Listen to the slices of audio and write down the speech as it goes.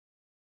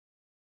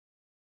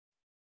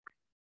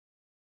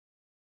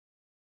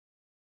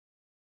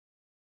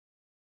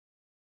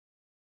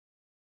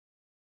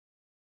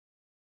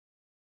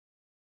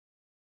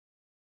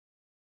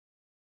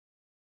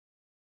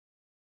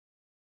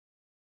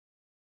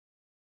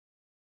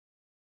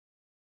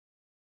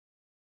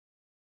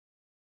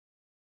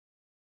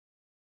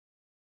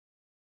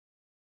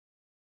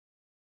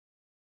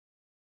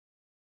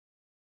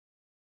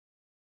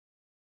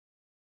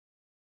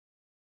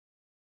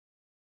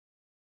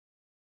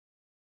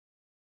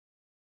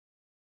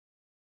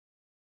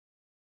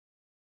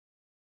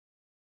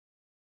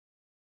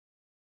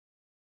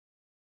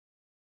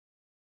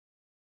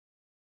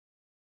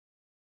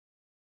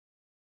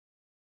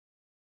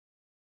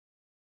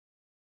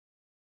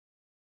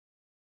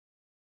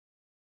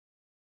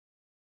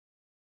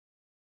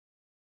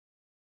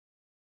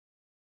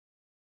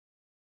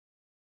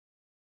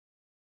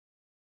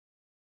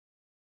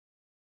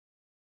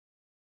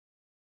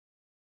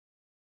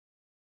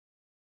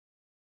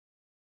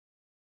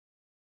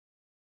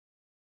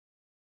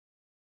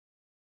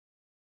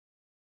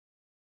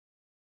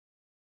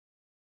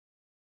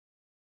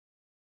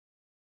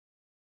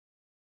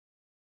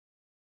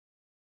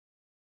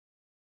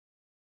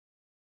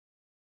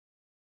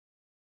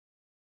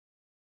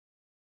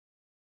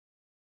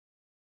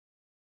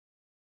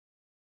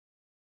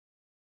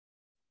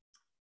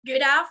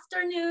Good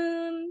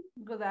afternoon.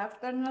 Good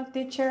afternoon,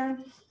 teacher.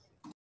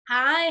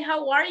 Hi,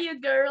 how are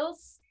you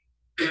girls?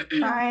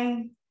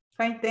 Fine.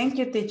 Fine, thank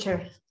you,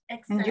 teacher.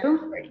 Excellent, And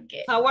you? pretty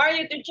good. How are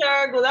you,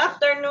 teacher? Good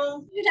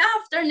afternoon. Good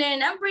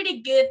afternoon, I'm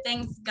pretty good,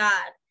 thanks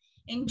God.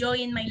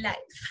 Enjoying my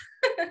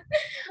life.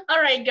 All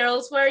right,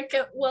 girls,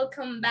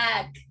 welcome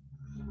back.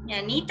 Mi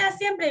Anita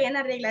siempre bien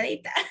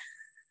arregladita.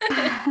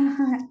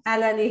 A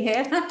la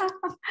ligera.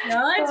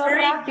 No, it's Todo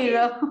very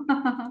rápido. good.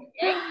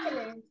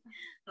 Excellent.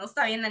 No,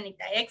 está bien,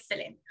 Anita,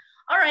 excellent.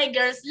 All right,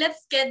 girls,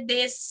 let's get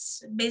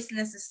this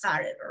business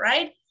started, all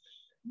right?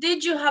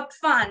 Did you have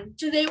fun?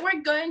 Today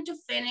we're going to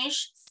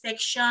finish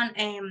section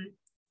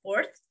 4,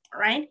 all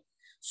right?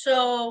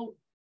 So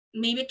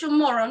maybe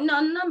tomorrow,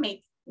 no,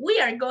 maybe. We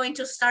are going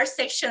to start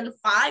section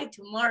 5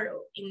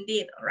 tomorrow,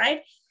 indeed, all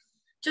right?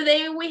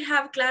 Today we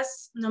have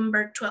class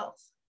number 12.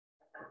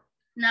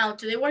 Now,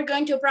 today we're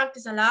going to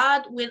practice a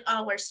lot with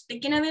our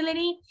speaking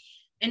ability,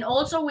 and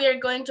also we are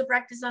going to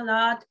practice a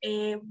lot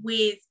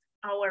with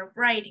our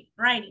writing,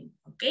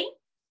 okay?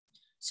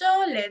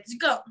 So let's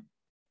go.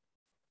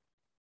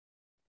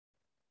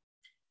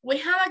 We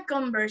have a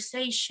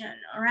conversation,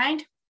 all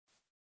right?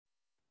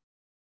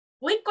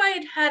 We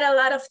quite had a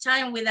lot of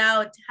time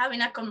without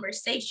having a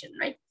conversation,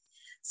 right?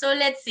 So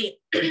let's see,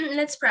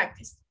 let's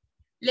practice.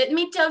 Let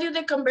me tell you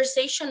the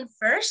conversation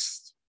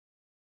first,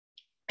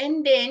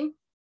 and then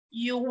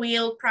you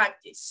will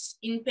practice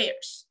in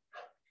pairs.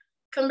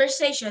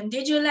 Conversation,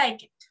 did you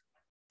like it?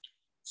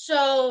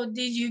 So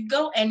did you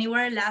go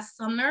anywhere last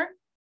summer?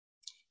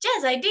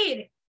 Yes, I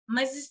did.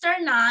 My sister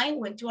and I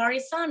went to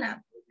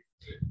Arizona.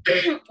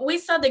 We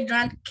saw the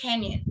Grand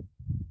Canyon.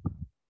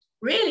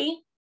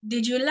 Really?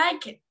 Did you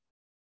like it?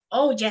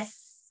 Oh,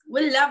 yes,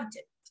 we loved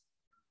it.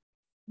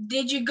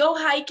 Did you go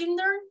hiking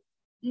there?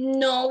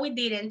 No, we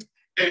didn't.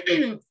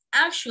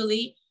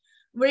 Actually,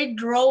 we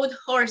rode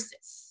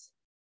horses.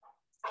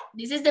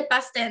 This is the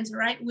past tense,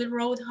 right? We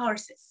rode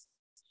horses.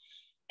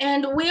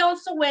 And we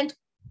also went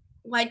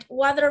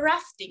whitewater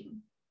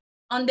rafting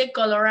on the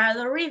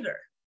Colorado River.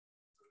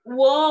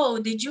 Whoa,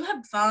 did you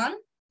have fun?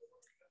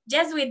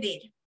 Yes, we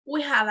did.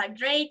 We had a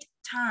great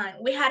time.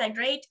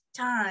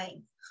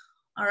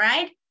 All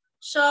right.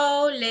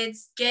 So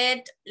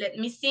let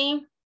me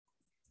see.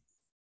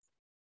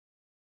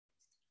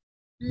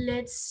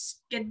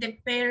 Let's get the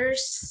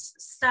pairs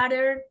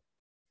started.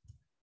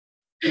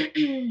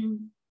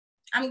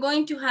 I'm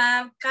going to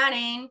have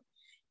Karen.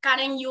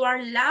 Karen, you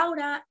are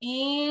Laura,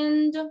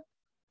 and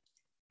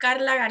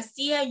Carla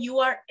Garcia, you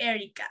are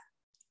Erica.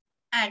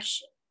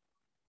 Action.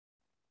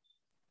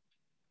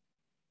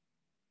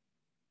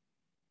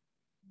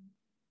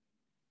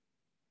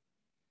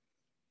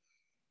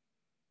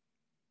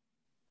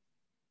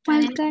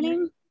 Well,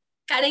 Karen.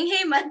 Karen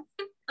Heyman.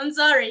 I'm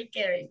sorry,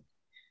 Karen.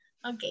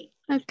 Okay.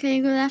 Okay,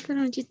 good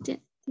afternoon,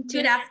 teacher.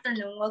 Good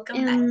afternoon,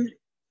 welcome back.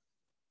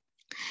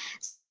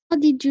 So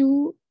did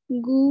you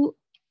go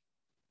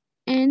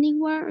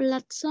anywhere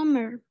last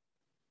summer?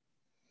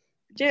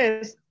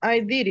 Yes, I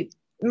did it.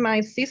 My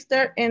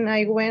sister and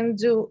I went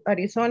to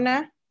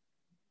Arizona.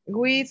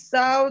 We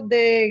saw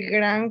the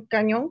Grand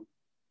Canyon.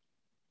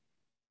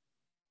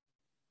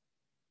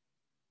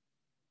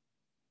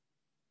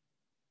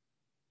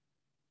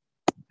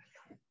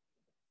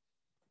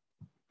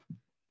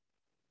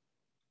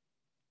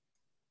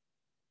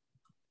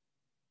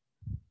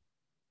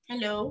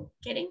 Hello,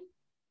 Karen.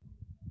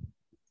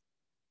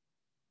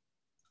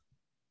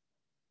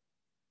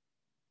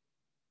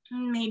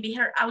 Maybe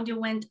her audio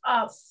went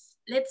off.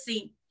 Let's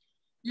see.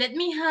 Let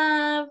me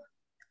have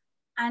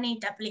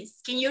Anita, please.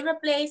 Can you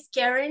replace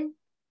Karen?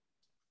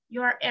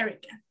 You are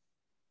Erica.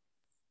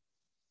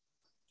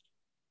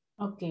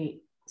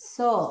 Okay,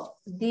 so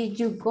did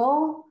you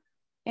go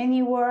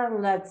anywhere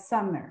last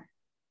summer?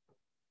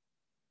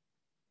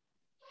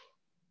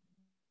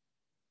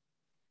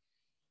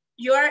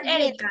 You are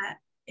Erica,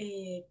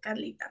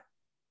 Carlita.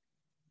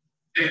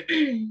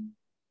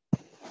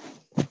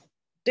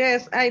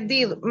 Yes, I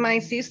did. My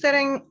sister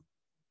and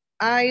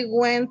I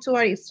went to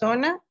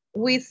Arizona.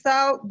 We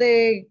saw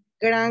the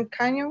Grand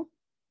Canyon.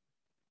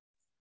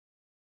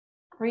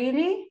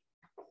 Really?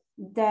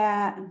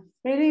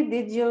 Really,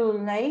 did you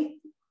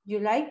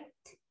like?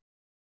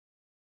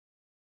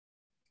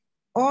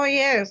 Oh,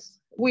 yes,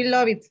 we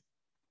love it.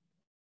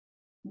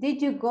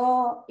 Did you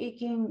go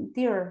hiking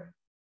there?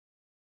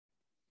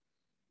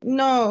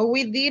 No,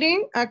 we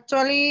didn't.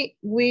 Actually,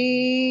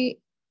 we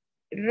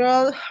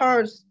rode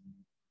horse.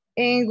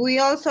 And we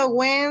also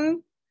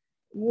went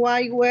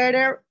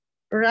whitewater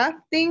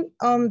rafting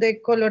on the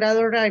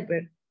Colorado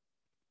River.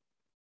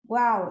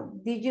 Wow,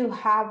 did you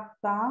have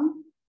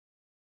fun?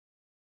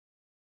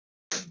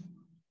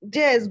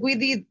 Yes, we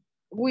did.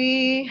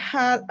 We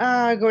had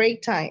a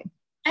great time.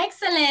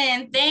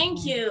 Excellent,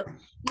 thank you.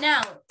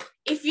 Now,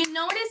 if you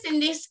notice in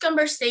this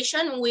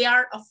conversation, we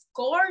are, of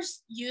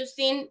course,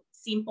 using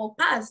simple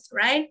past,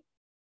 right?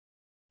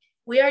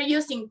 We are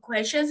using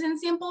questions in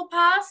simple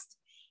past,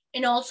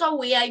 and also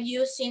we are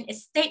using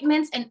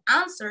statements and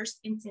answers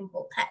in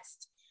simple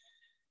past.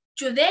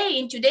 today,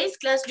 in today's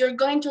class, you're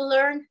going to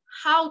learn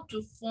how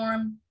to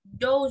form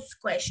those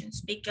questions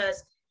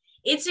because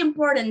it's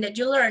important that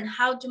you learn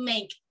how to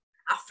make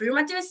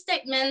affirmative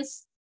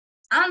statements,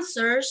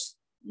 answers,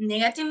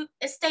 negative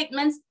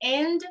statements,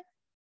 and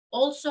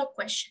also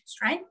questions,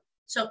 right?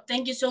 So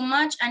thank you so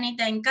much,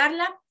 Anita and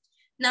Carla.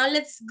 Now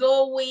let's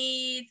go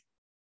with,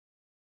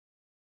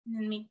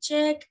 let me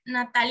check,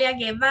 Natalia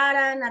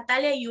Guevara.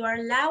 Natalia, you are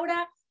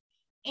Laura.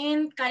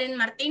 And Karen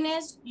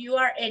Martinez, you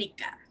are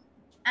Erika.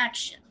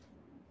 Action.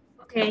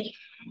 Okay.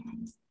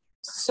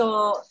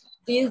 So,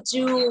 did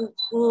you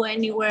go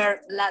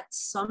anywhere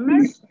last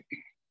summer?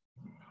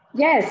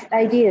 Yes,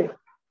 I did.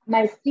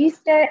 My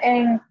sister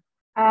and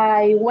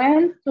I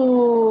went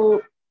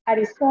to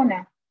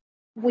Arizona.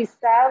 We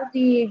saw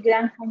the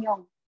Grand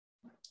Canyon.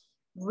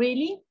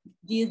 Really?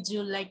 Did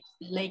you like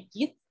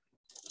it?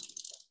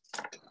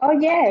 Oh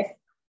yes,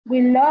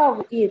 we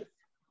love it.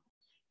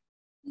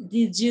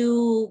 Did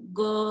you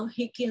go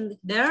hiking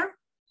there?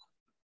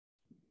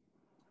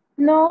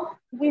 No,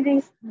 we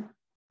didn't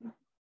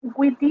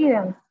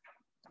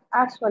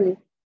actually.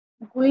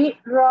 We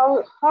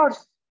rode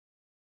horse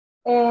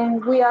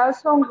and we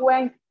also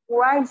went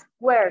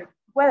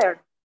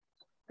weather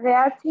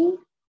rafting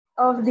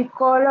of the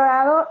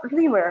Colorado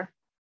River.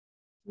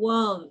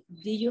 Well,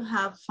 did you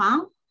have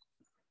fun?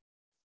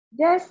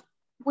 Yes,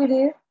 we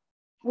did.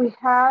 We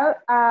had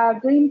a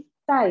green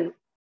time.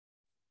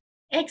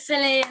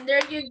 Excellent,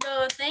 there you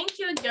go. Thank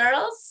you,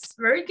 girls.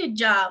 Very good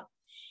job.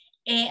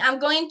 I'm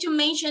going to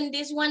mention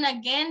this one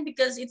again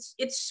because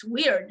it's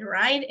weird,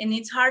 right? And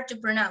it's hard to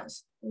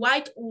pronounce.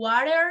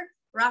 Whitewater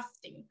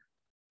rafting.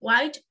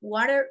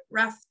 Whitewater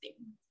rafting.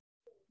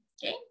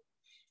 Okay?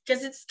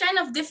 Because it's kind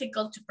of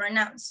difficult to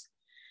pronounce.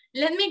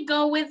 Let me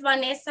go with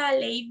Vanessa,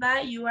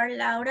 Leiva, you are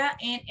Laura,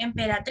 and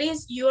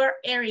Emperatriz, you are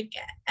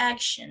Erika.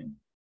 Action.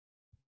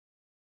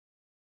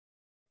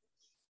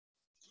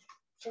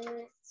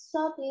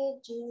 So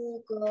did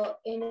you go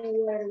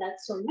anywhere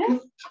last summer?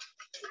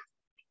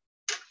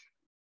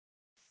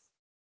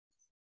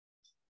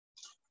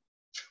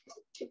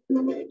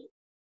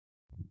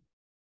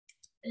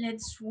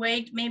 Let's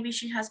wait, maybe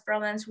she has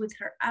problems with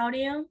her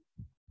audio.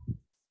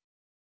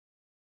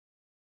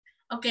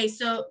 Okay,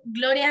 so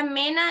Gloria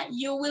Mena,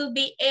 you will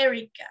be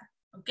Erika,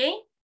 okay?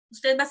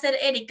 Usted va a ser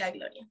Erika,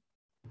 Gloria.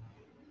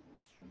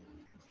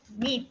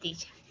 Me,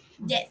 teacher.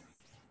 Yes,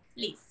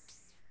 please.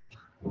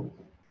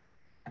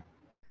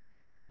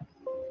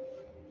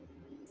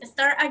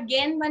 Start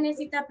again,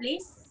 Vanesita,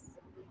 please.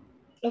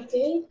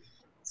 Okay.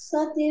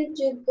 So did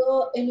you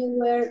go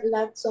anywhere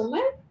last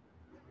summer?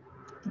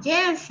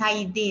 Yes,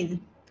 I did.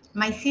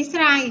 My sister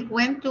and I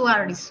went to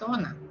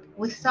Arizona.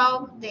 We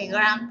saw the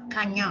Grand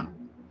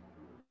Canyon.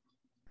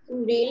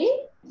 Really?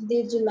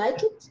 Did you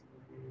like it?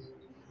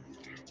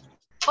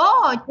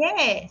 Oh,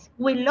 yes,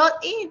 we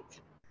loved it.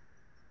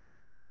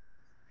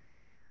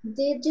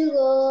 Did you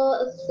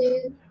go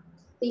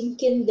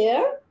thinking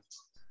there?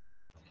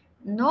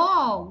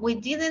 No, we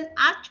didn't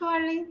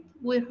actually.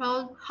 We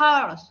rode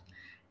horse.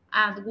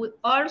 And we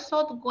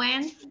also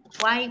went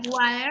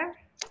whitewater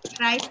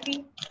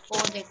rafting for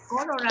the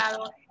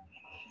Colorado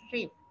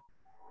River.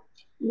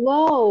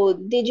 Wow,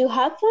 did you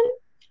have fun?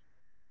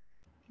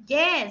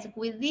 Yes,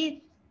 we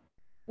did.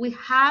 We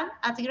had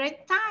a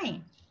great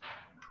time.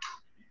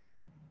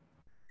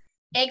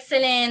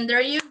 Excellent, there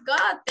you go.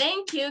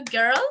 Thank you,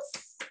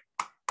 girls.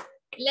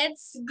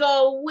 Let's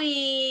go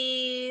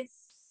with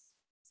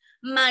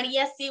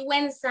Maria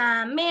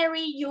Sigüenza.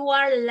 Mary, you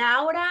are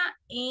Laura,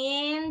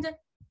 and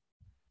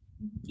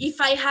if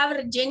I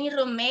have Jenny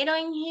Romero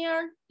in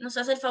here, nos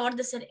hace el favor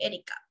de ser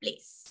Erika,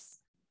 please.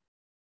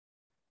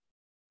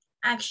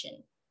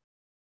 Action.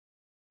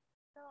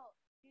 So,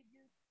 did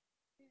you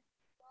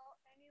go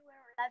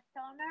anywhere last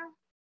summer?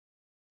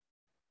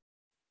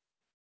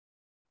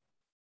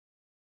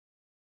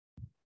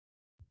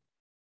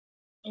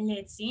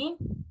 Let's see.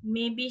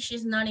 Maybe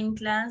she's not in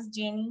class,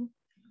 Jenny.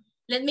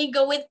 Let me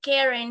go with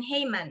Karen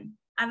Heyman.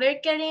 A ver,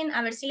 Karen,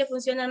 a ver si le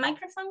funciona el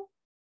micrófono.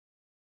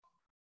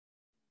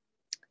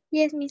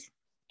 Yes, miss.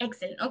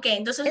 Excellent. Ok,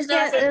 entonces Es usted que,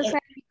 va a hacer... o sea,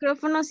 el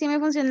micrófono sí me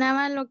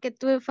funcionaba, lo que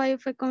tuve fallo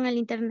fue con el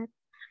internet.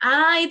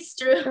 Ah, it's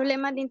true.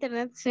 Problemas de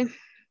internet, sí.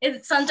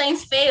 It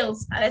sometimes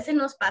fails. A veces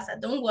nos pasa,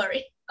 don't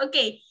worry. Ok,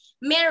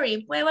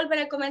 Mary, ¿puede volver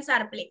a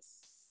comenzar, please?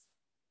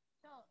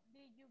 So,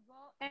 did you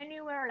go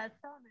anywhere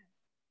last summer?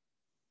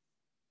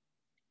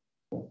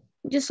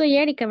 Yo soy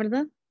Erika,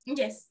 ¿verdad?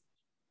 Yes.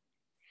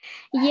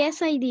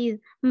 Yes, I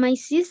did. My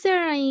sister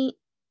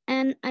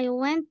and I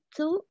went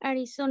to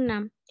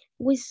Arizona.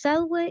 We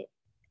saw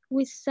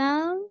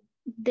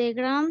the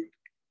Grand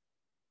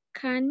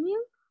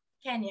Canyon.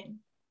 Canyon.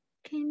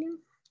 Canyon.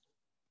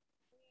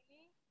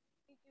 Really?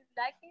 Did you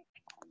like it?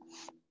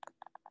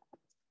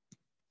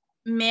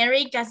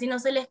 Mary, casi no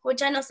se le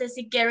escucha. No sé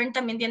si Karen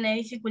también tiene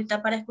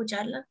dificultad para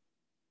escucharla.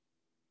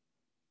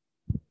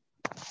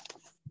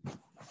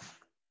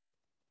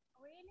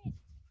 Really?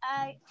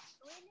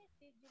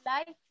 Did you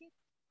like it?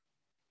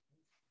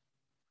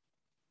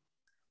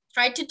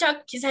 Try to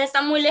talk. Quizás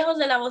está muy lejos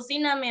de la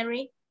bocina,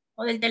 Mary,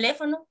 o del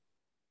teléfono.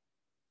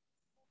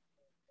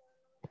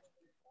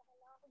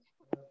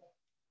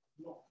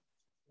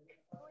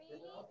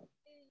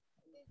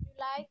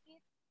 like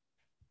it?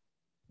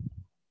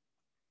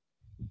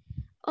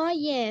 Oh,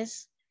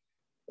 yes.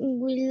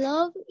 We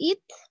love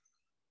it.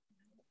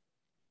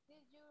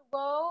 Did you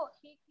go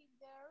hiking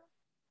there?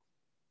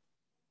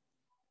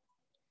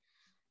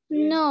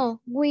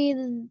 No, we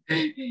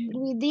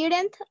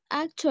didn't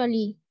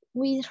actually.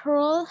 We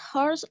rode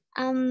horse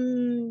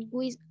and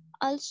we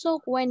also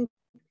went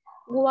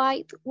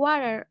white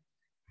water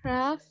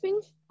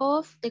rafting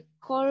off the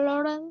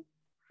Colorado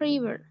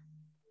River.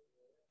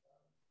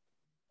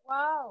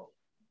 Wow.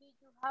 Did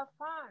you have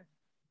fun?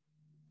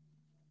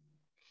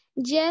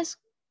 Yes,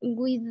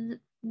 we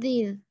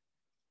did.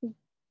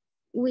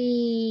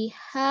 We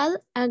had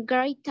a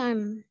great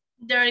time.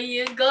 There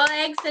you go.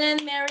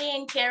 Excellent, Mary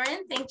and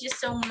Karen. Thank you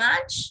so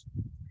much.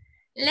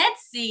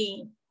 Let's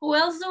see. Who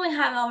else do we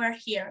have over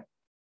here?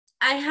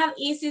 I have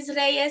Isis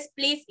Reyes.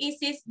 Please,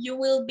 Isis, you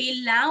will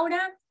be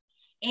Laura.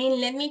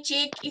 And let me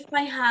check if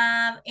I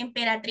have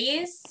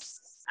Emperatriz.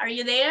 Are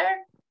you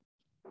there?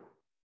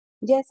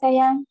 Yes, I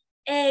am.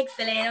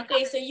 Excellent.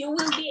 Okay, so you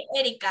will be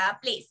Erika,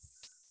 please.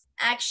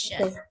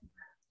 Action. Okay.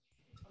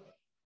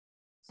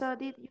 So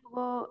did you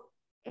go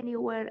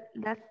anywhere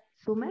last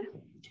summer?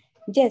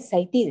 Yes,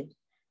 I did.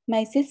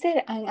 My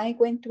sister and I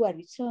went to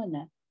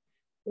Arizona.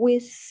 We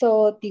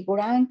saw the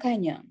Grand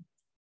Canyon.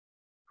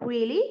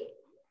 Really?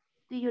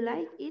 Do you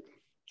like it?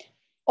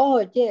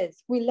 Oh,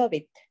 yes, we love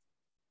it.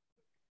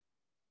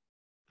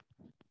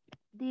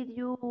 Did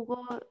you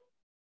go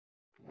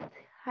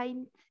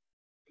hiking?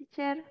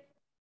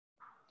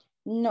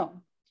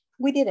 No,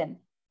 we didn't.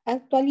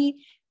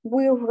 Actually,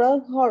 we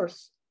rode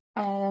horse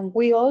and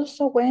we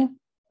also went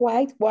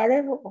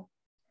whitewater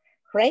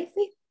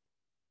rafting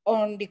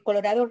on the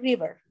Colorado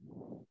River.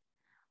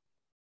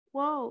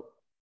 Wow,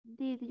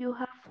 did you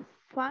have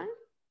fun?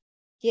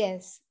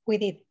 Yes, we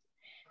did.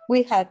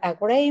 We had a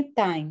great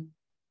time.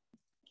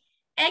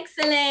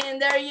 Excellent.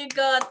 There you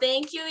go.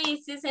 Thank you,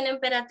 Isis and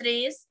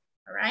Emperatriz.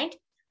 All right.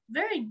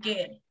 Very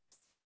good.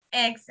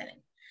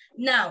 Excellent.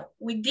 Now,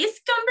 with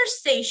this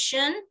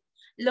conversation,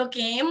 lo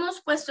que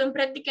hemos puesto en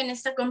práctica en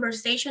esta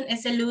conversation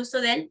es el uso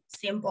del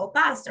simple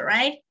past,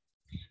 right?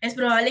 Es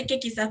probable que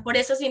quizás por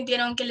eso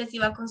sintieron que les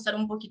iba a costar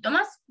un poquito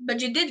más. But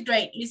you did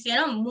great. Lo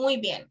hicieron muy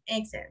bien.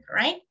 Excellent,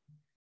 right?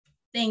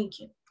 Thank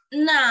you.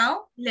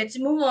 Now, let's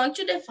move on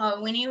to the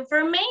following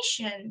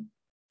information.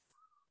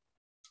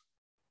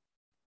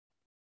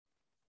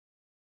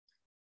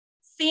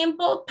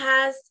 Simple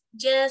past,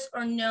 yes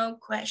or no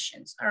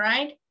questions, all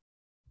right?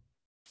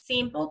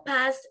 Simple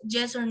past,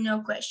 yes or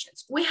no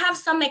questions. We have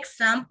some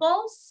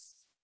examples.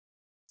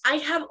 I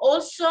have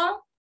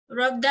also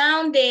wrote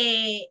down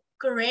the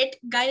correct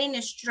guiding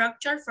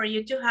structure for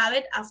you to have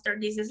it after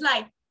this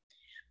slide.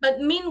 But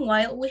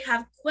meanwhile, we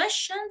have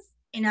questions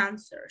and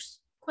answers.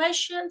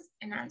 Questions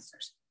and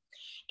answers.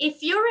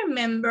 If you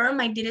remember,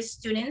 my dear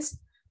students,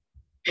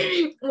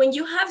 when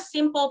you have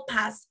simple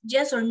past,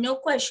 yes or no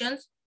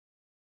questions,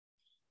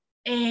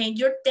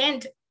 you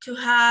tend to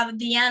have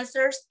the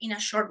answers in a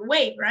short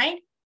way, right?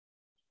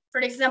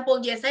 For example,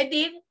 yes, I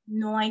did,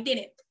 no, I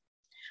didn't.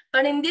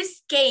 But in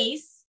this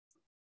case,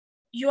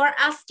 you are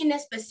asking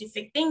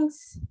specific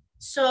things,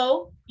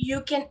 so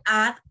you can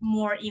add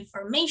more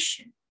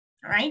information,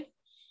 all right?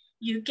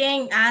 You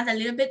can add a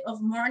little bit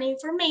of more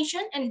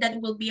information and that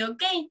will be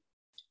okay.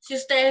 Si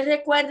ustedes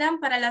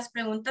recuerdan, para las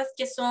preguntas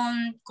que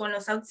son con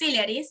los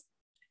auxiliaries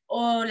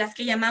o las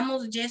que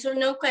llamamos yes or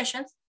no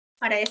questions,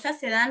 para esas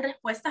se dan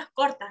respuestas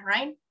cortas,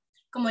 right?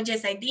 Como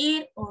yes, I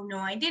did o no,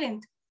 I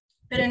didn't.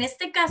 Pero en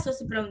este caso,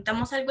 si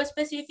preguntamos algo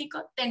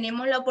específico,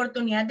 tenemos la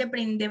oportunidad de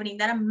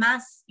brindar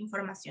más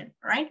información,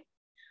 right?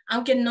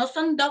 Aunque no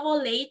son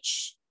double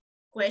H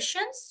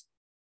questions,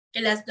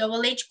 que las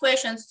double H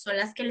questions son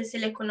las que se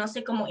le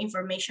conoce como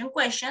information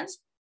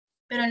questions,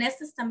 pero en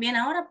estas también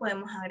ahora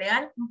podemos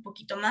agregar un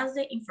poquito más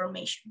de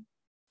information.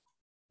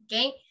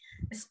 Okay,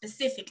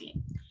 specifically.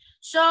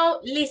 So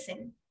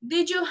listen,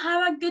 did you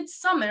have a good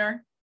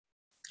summer?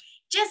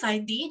 Yes, I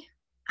did.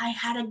 I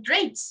had a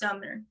great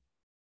summer.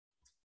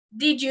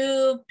 Did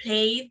you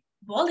play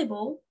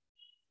volleyball?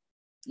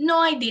 No,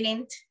 I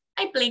didn't.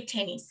 I played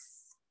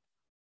tennis.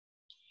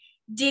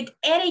 Did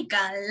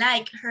Erika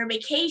like her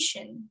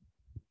vacation?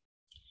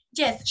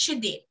 Yes, she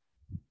did.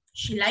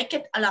 She liked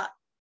it a lot.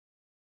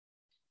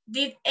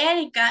 Did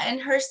Erika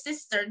and her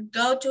sister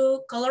go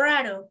to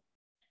Colorado?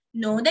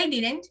 No, they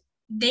didn't.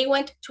 They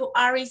went to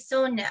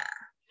Arizona,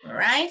 all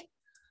right?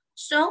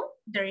 So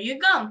there you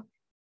go.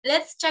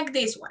 Let's check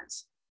these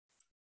ones.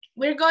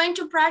 We're going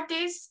to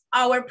practice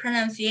our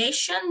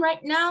pronunciation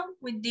right now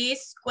with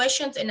these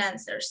questions and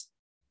answers.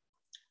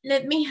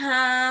 Let me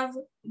have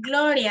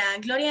Gloria.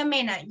 Gloria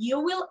Mena, you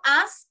will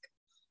ask.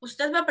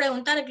 Usted va a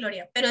preguntar,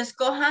 Gloria, pero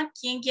escoja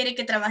quién quiere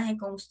que trabaje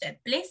con usted,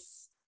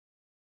 please.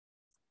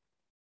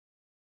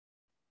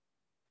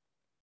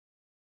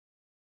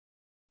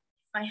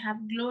 I have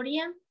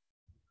Gloria.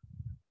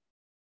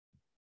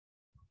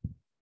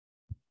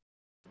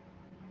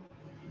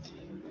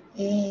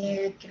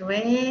 Quiero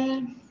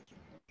ver.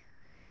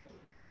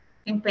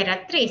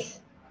 Emperatriz.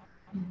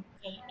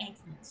 Okay,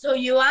 excellent. So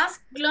you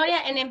ask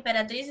Gloria and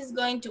Emperatriz is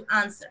going to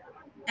answer.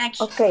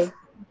 Action. Okay.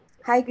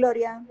 Hi,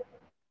 Gloria.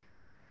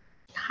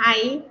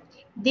 Hi.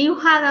 Do you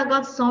have a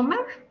good summer?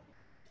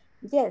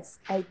 Yes,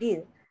 I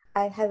did.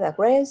 I had a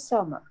great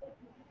summer.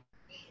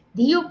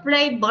 Do you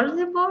play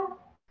volleyball?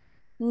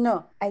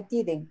 No, I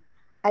didn't.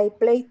 I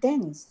played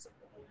tennis.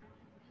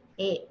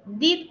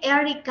 Did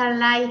Erica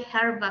like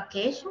her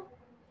vacation?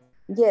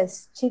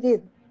 Yes, she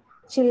did.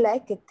 She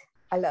liked it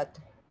a lot.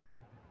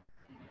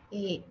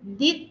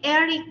 Did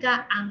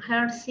Erica and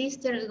her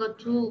sister go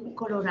to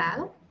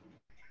Colorado?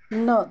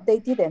 No, they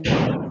didn't.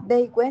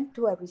 They went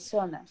to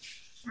Arizona.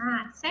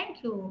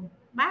 Thank you.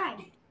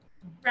 Bye.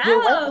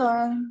 You're Bravo.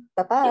 welcome.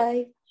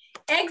 Bye-bye.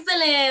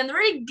 Excellent.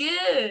 Very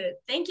good.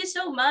 Thank you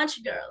so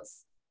much,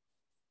 girls.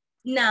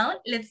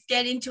 Now, let's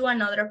get into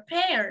another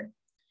pair.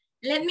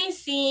 Let me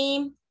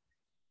see.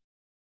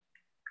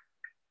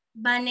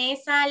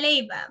 Vanessa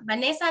Leiva.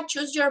 Vanessa,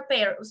 choose your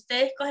pair.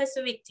 Usted escoge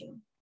su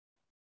victim.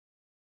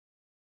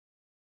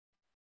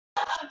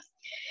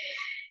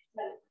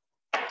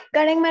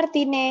 Karen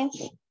Martínez.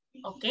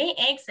 Ok,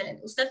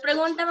 excellent. Usted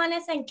pregunta,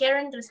 Vanessa, and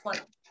Karen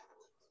responde.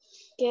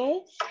 Okay.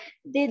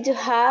 Did you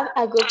have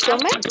a good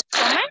summer?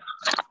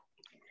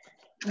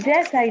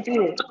 Yes, I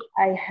did.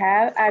 I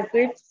had a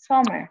great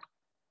summer.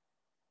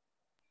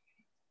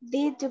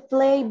 Did you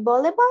play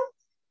volleyball?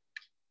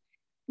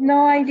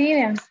 No, I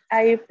didn't.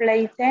 I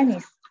played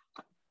tennis.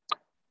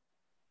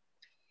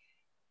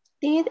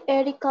 Did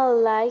Erica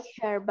like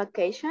her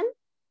vacation?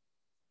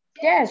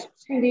 Yes,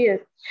 she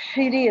did.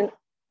 She did.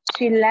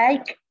 She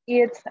liked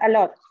it a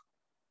lot.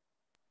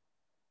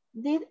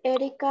 Did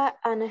Erica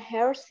and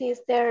her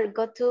sister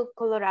go to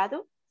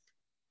Colorado?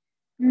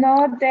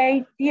 No,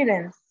 they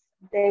didn't.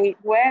 They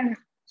went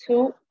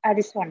to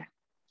Arizona.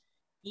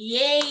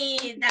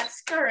 Yay,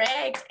 that's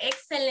correct.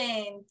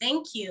 Excellent.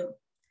 Thank you.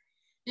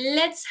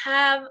 Let's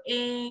have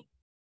a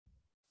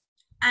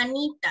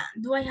Anita.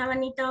 Do I have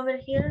Anita over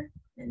here?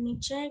 Let me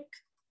check.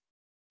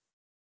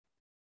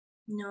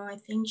 No, I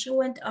think she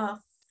went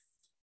off.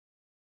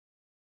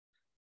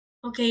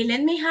 Okay,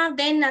 let me have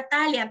then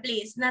Natalia,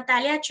 please.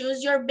 Natalia,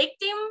 choose your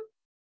victim.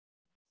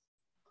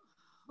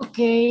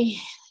 Okay.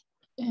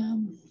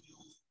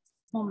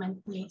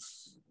 Moment,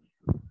 please.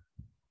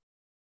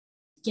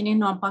 ¿Quiénes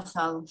no han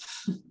pasado?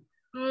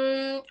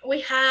 We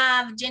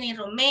have Jenny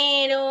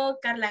Romero,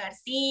 Carla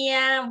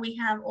Garcia. We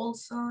have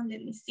also,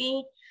 let me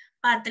see,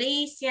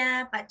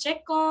 Patricia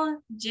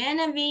Pacheco,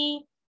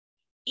 Genevieve,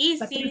 Isis.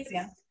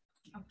 Patricia.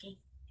 Okay.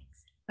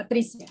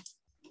 Patricia.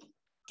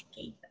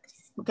 Okay,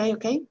 Patricia. Okay,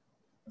 okay.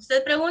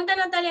 Usted pregunta,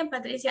 Natalia, and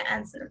Patricia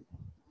answer.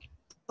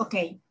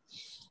 Okay.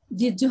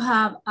 Did you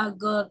have a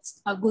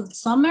good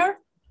summer?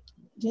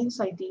 Yes,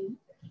 I did.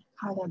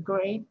 Had a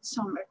great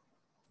summer.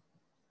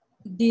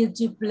 Did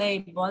you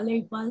play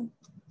volleyball?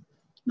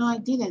 No, I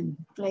didn't.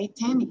 Play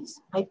tennis.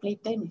 I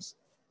played tennis.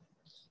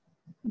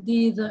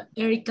 Did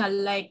Erica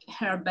like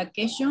her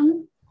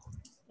vacation?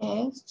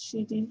 Yes,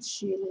 she did.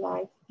 She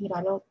liked it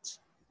a lot.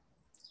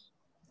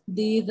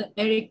 Did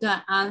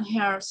Erica and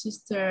her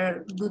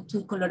sister go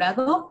to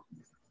Colorado?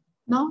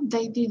 No,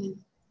 they didn't.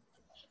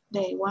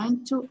 They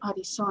went to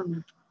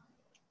Arizona.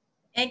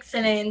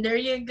 Excellent. There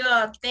you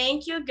go.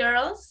 Thank you,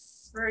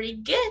 girls. Very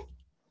good.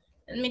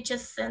 Let me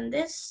just send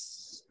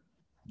this.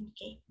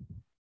 Okay.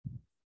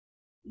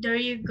 There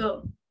you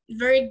go.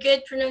 Very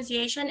good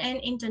pronunciation and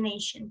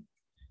intonation.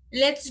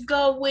 Let's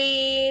go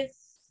with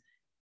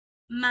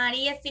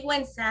María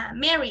Sigüenza.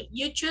 Mary,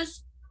 you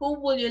choose who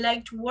would you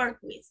like to work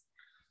with.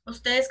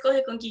 Usted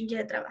escoge con quién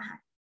quiere trabajar.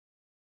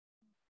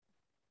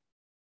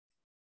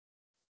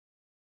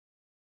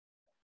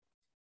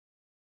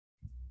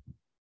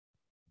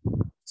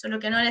 Solo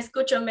que no la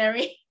escucho,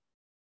 Mary.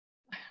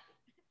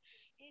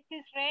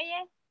 Isis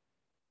Reyes.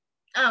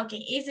 Ah,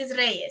 okay, Isis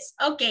Reyes.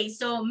 Okay,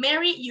 so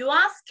Mary, you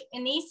ask,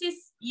 and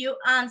Isis, you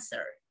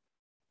answer.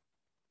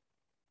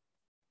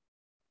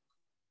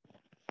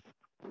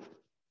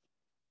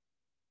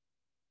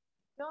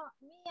 No,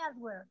 me as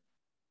well.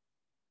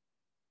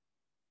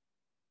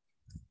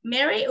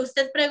 Mary,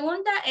 usted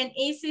pregunta, and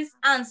Isis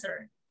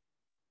answer.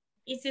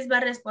 Isis va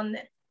a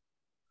responder.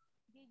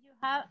 Did you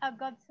have a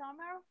good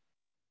summer?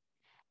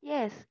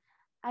 Yes,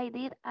 I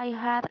did. I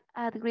had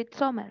a great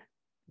summer.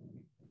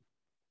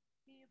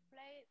 Do you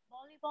play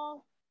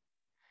volleyball?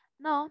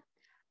 No,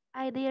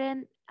 I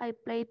didn't. I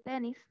played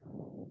tennis.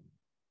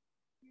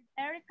 Did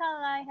Erica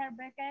like her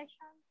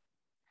vacation?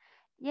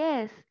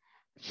 Yes,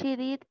 she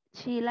did.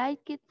 She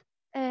liked it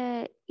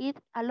a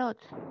lot.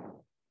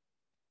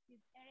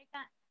 Did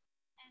Erica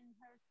and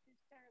her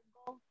sister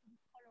go to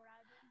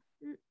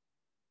Colorado?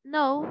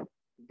 No,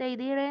 they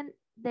didn't.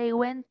 They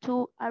went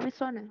to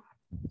Arizona.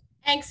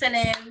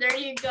 Excellent. There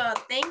you go.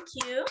 Thank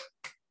you.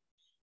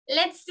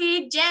 Let's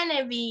see,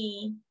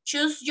 Genevieve.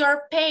 Choose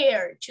your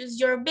pair. Choose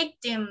your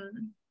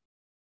victim.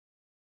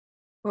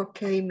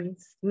 Ok,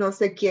 Miss. No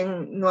sé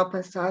quién no ha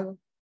pasado.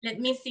 Let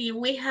me see.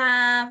 We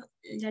have,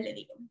 ya le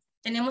digo.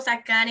 Tenemos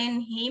a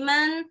Karen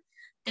Heyman,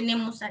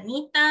 tenemos a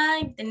Anita,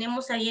 y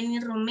tenemos a Jenny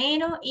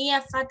Romero y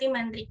a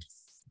Fátima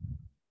Enríquez.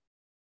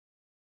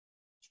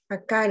 A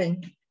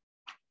Karen.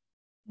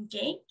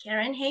 Okay,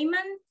 Karen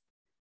Heyman,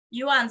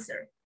 you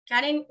answer.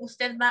 Karen,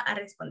 usted va a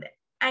responder.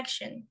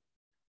 Action.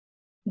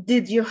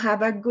 Did you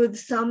have a good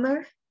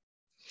summer?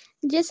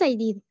 Yes, I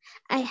did.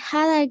 I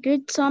had a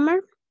great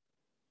summer.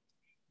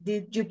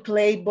 Did you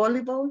play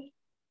volleyball?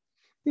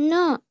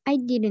 No, I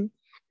didn't.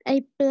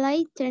 I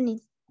played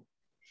tennis.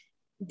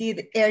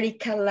 Did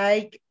Erica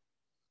like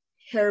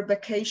her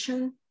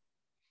vacation?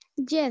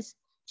 Yes,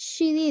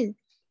 she did.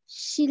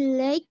 She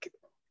liked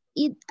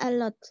it a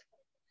lot.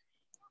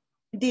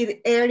 Did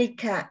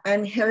Erica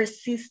and her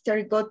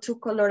sister go to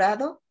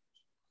Colorado?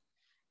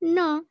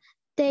 No,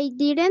 they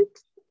didn't.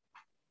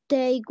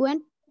 They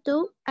went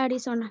to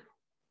Arizona.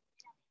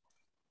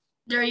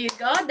 There you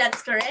go.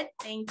 That's correct.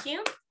 Thank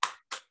you.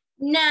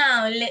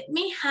 Now,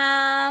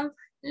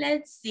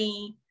 let's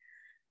see.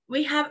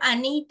 We have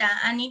Anita.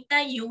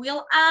 Anita, you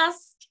will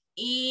ask.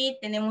 Y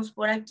tenemos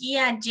por aquí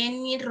a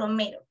Jenny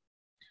Romero.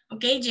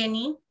 Okay,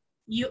 Jenny,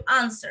 you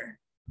answer.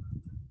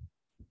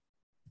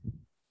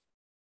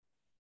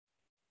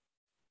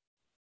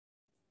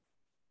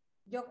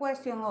 Your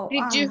question or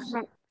Did you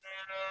answer?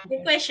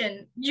 The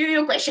question.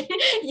 Your question.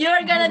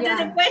 You're gonna do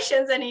the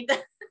questions, Anita.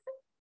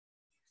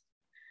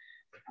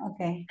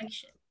 Okay.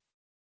 Action.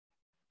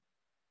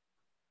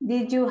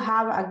 Did you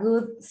have a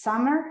good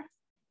summer?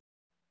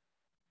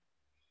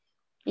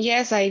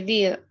 Yes, I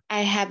did.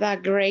 I had a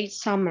great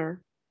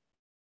summer.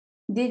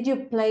 Did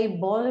you play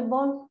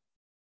volleyball?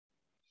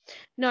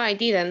 No, I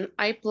didn't.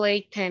 I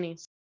played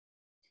tennis.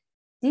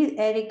 Did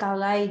Erica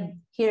like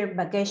her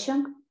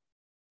vacation?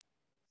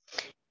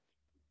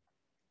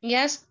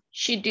 Yes,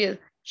 she did.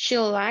 She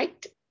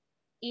liked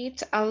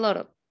it a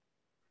lot.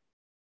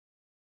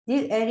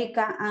 Did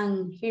Erica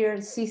and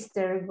her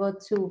sister go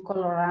to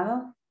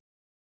Colorado?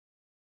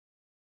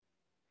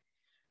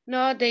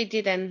 No, they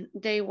didn't.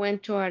 They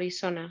went to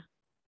Arizona.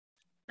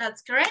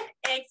 That's correct.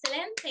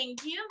 Excellent.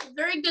 Thank you.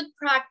 Very good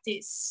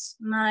practice,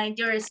 my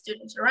dear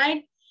students, all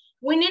right?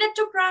 We needed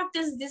to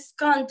practice this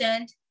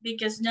content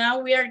because now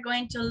we are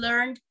going to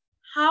learn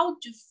how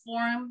to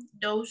form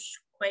those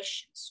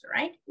questions,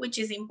 right? Which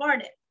is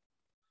important.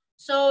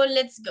 So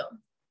let's go.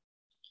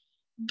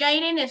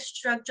 Guiding a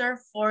structure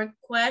for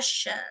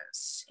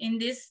questions. In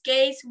this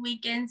case, we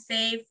can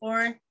say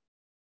for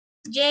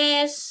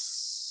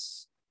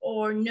yes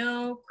or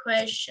no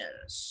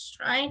questions,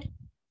 right?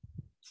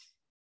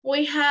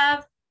 We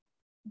have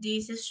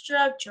this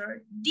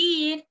structure,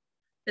 did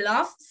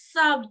plus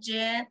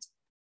subject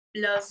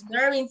plus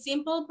verb in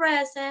simple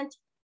present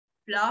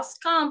plus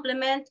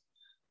complement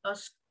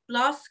plus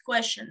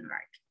question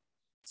mark.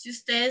 Si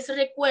ustedes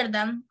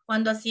recuerdan,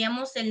 cuando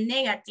hacíamos el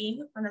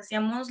negative, cuando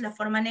hacíamos la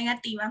forma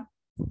negativa,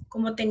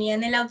 como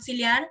tenían el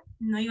auxiliar,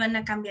 no iban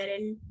a cambiar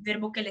el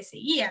verbo que le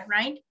seguía,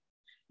 right?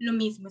 Lo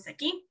mismo es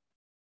aquí.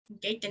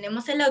 Ok,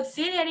 tenemos el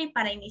auxiliary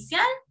para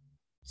iniciar.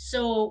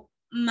 So,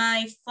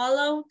 my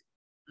following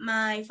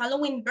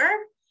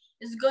verb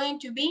is going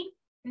to be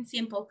in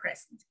simple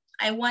present.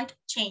 I want to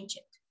change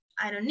it.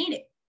 I don't need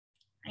it,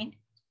 right?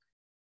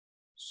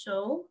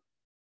 So,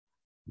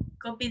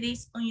 copy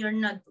this on your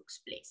notebooks,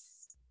 please.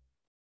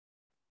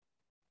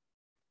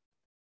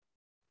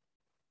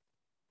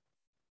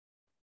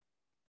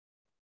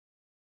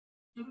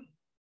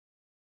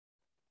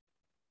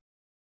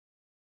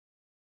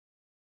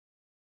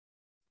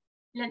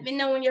 Let me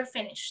know when you're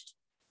finished.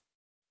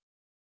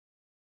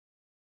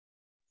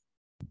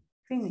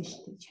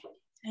 Finished, teacher.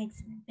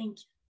 Excellent, thank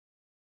you.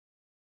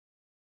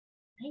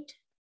 Right.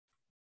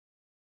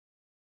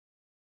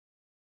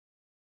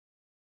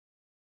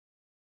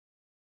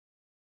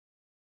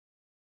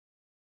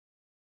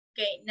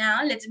 Okay,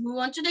 now let's move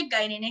on to the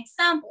guiding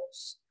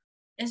examples.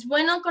 Es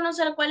bueno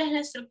conocer cuál es la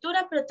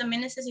estructura, pero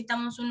también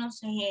necesitamos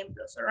unos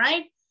ejemplos, all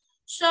right?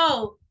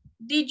 So,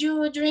 did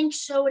you drink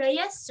soda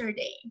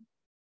yesterday?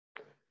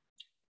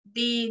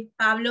 Did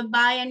Pablo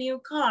buy a new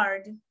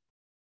card?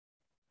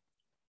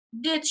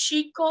 Did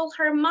she call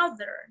her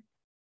mother?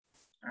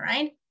 All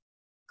right.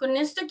 Con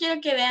esto quiero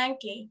que vean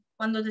que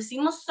cuando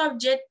decimos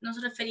subject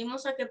nos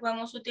referimos a que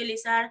podemos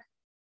utilizar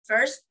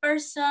first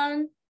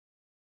person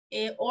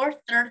or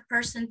third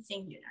person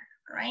singular,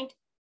 all right?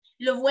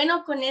 Lo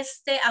bueno con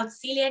este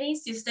auxiliary,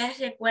 si ustedes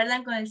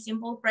recuerdan con el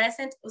simple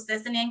present,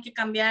 ustedes tenían que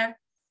cambiar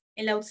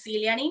el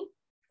auxiliary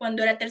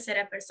cuando era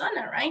tercera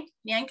persona, right?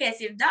 Tenían que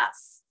decir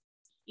does.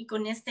 Y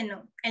con este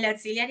no. El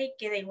auxiliary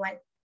queda igual,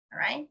 all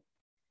right?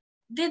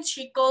 Did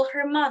she call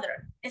her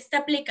mother? Este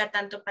aplica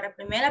tanto para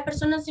primera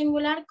persona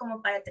singular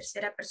como para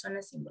tercera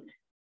persona singular,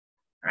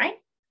 all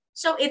right?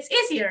 So it's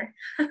easier.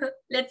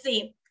 Let's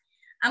see.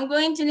 I'm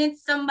going to need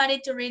somebody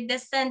to read the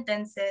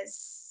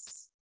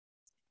sentences.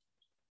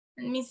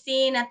 Let me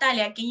see,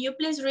 Natalia, can you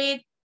please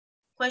read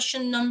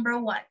question number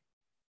 1?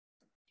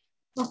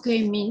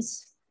 Okay,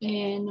 Miss.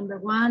 Number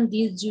 1,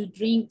 did you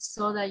drink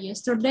soda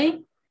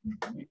yesterday?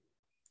 Mm-hmm.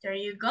 There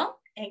you go.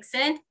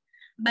 Excellent.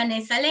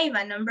 Vanessa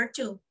Leiva, number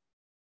 2.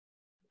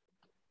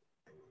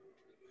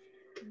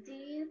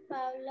 Did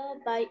Pablo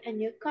buy a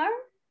new car?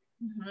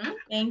 Mm-hmm.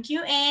 Thank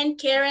you. And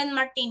Karen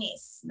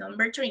Martinez,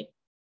 number 3.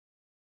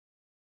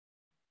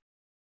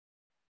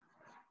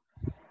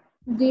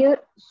 Did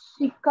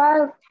she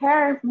call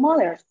her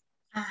mother?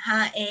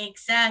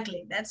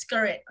 Exactly. That's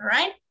correct. All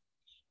right.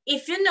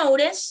 If you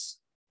notice,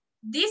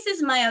 this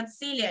is my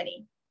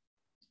auxiliary.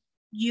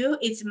 You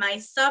is my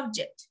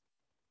subject.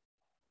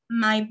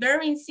 My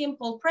verb in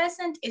simple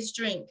present is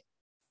drink.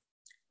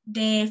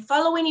 The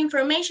following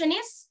information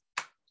is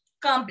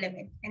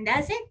complement. And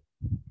that's it.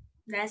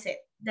 That's it.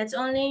 That's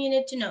only you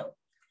need to know.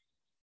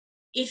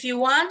 If you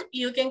want,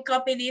 you can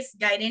copy these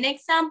guiding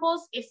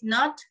examples. If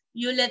not,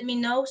 you let me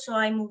know so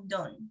I moved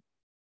on.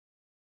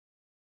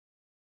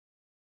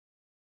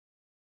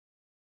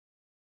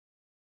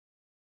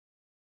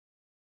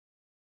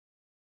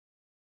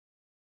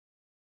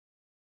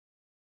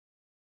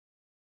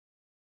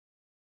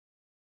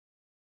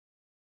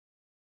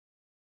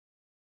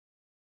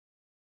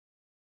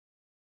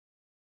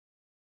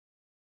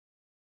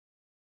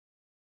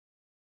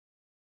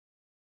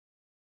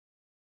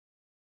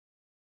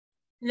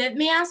 Let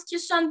me ask you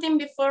something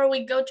before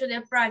we go to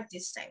the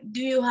practice time. Do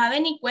you have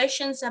any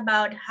questions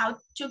about how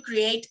to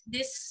create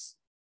this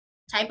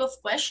type of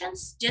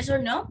questions? Yes or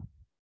no?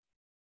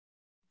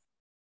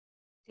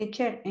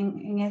 Teacher,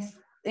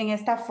 en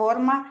esta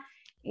forma,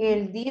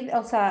 el did,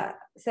 o sea,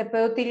 se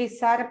puede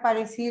utilizar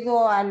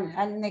parecido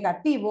al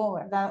negativo,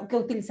 ¿verdad? Que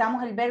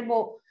utilizamos el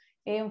verbo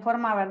en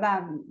forma,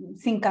 ¿verdad?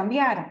 Sin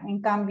cambiar. En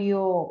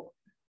cambio,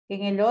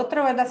 en el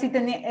otro, ¿verdad? Sí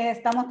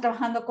estamos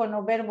trabajando con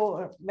los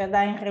verbos,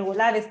 ¿verdad?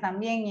 Irregulares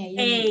también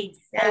y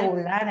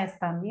regulares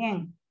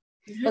también.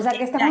 O sea,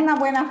 que esta es una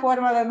buena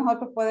forma de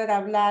nosotros poder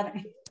hablar.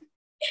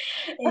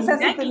 O sea,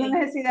 si tenemos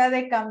necesidad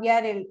de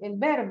cambiar el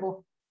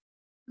verbo.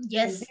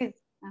 Yes,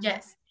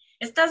 yes.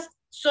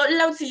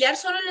 La auxiliar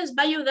solo les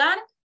va a ayudar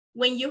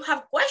when you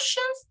have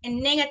questions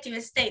and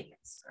negative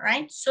statements,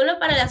 right? Solo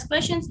para las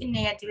questions y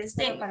negative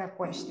statements. Para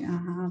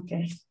questions,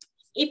 okay.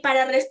 Y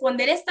para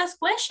responder estas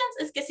questions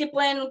es que sí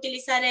pueden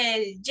utilizar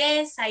el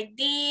yes, I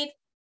did,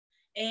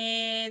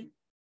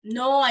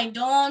 no, I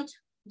don't,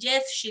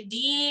 yes, she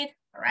did,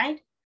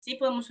 right? Sí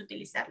podemos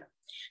utilizarlo.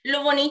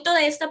 Lo bonito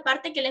de esta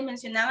parte que les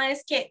mencionaba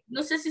es que,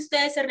 no sé si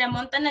ustedes se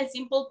remontan al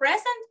simple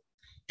present,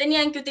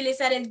 tenían que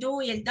utilizar el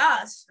do y el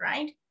does,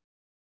 right?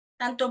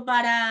 Tanto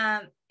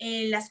para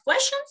las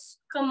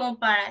questions como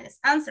para las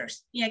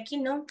answers. Y aquí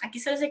no, aquí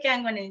solo se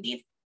quedan con el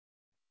did.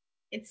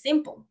 It's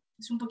simple.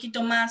 Es un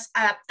poquito más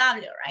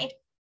adaptable, right?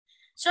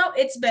 So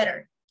it's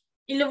better.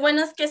 Y lo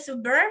bueno es que su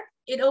verb,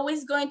 it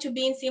always going to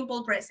be in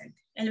simple present.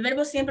 El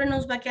verbo siempre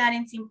nos va a quedar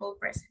en simple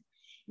present.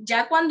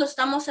 Ya cuando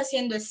estamos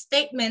haciendo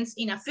statements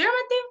in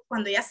affirmative,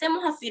 cuando ya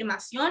hacemos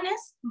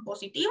afirmaciones en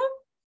positivo,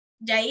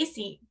 ya ahí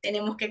sí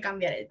tenemos que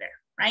cambiar el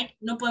verbo, right?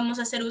 No podemos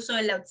hacer uso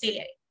del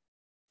auxiliary.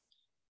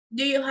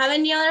 Do you have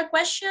any other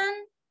question,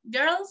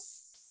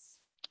 girls?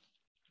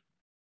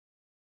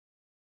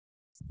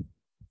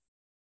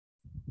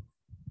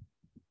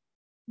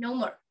 No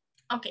more.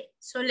 Okay,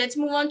 so let's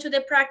move on to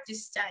the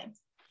practice time.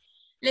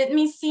 Let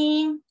me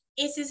see,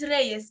 Isis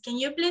Reyes, can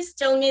you please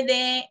tell me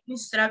the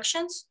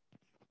instructions?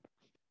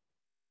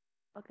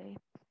 Okay.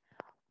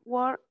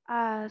 Work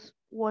as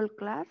whole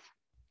class.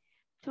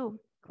 2.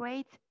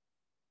 Create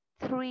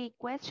 3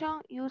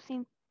 questions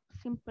using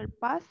simple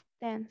past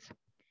tense.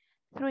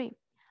 3.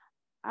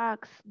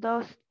 Ask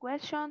those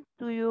questions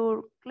to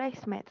your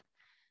classmate.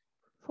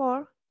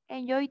 4.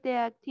 Enjoy the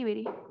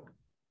activity.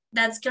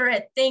 That's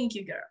correct. Thank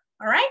you, girl.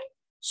 All right.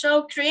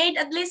 So create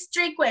at least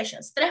 3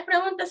 questions. 3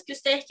 preguntas que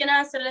ustedes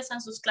quieran hacerles a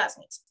sus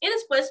classmates. Y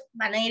después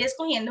van a ir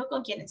escogiendo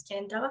con quienes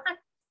quieren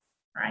trabajar.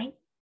 All right.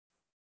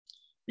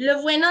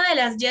 Lo bueno de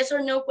las yes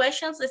or no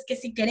questions es que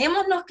si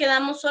queremos nos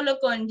quedamos solo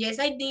con yes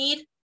I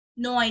did,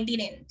 no I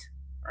didn't.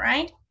 All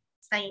right.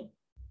 Está ahí.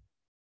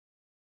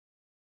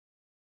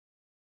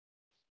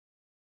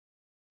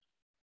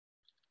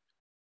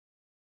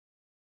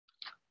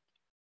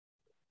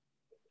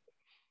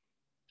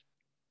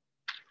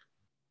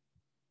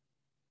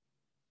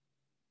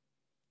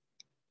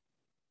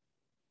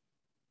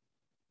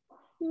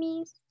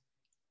 Miss.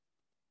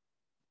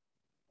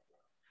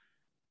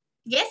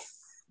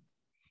 Yes.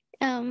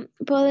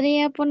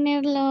 ¿Podría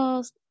poner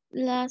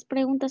las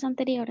preguntas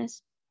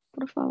anteriores,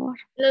 por favor?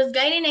 Los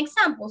guiding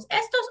examples,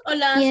 ¿estos o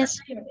las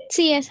anteriores?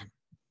 Sí, esa.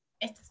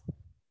 Estas.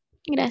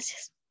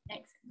 Gracias.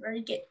 Excellent.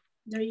 Very good.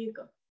 There you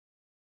go.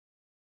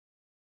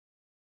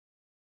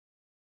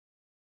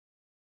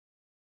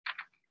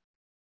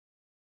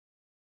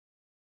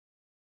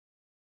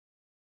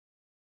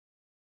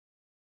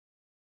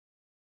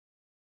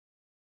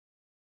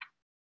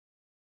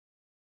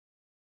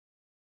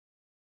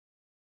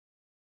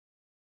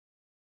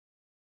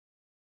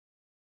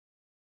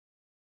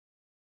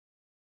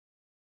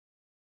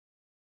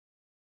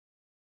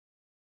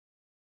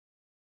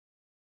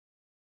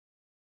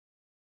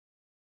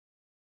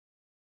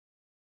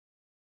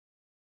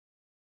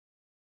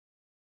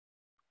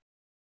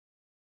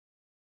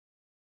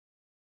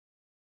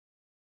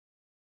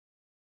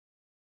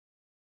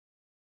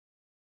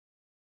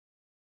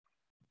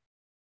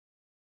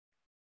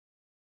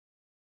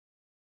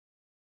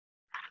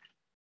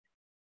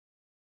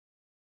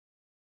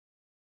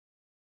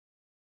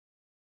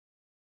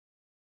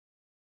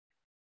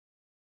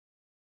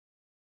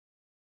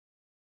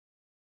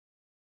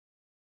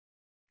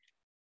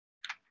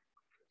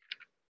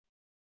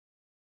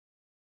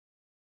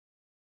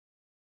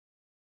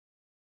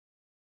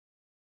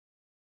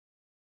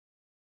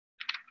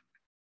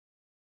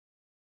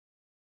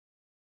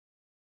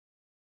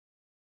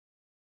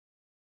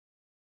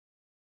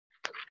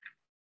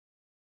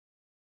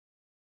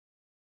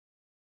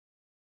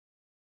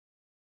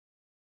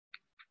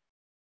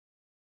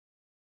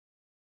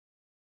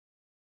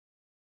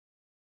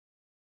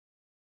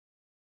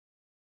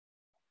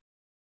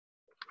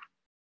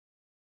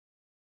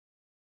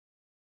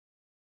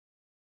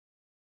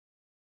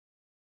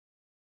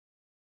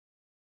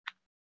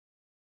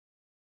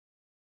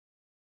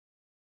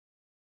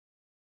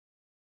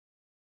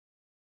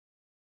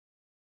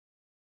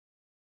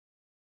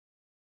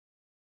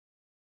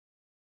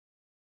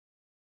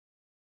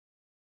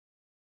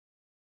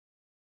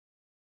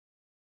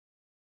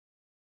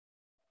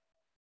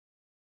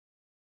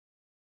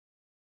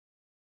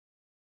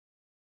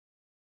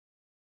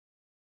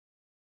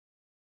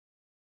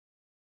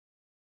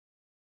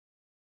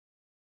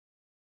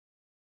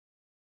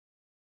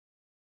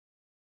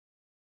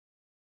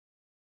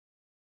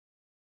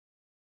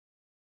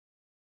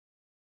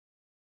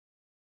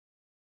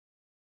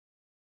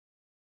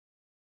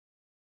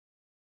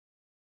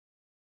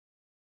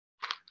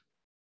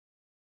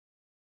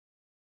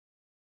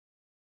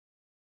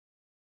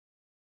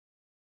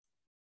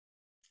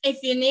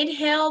 If you need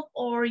help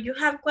or you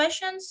have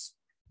questions,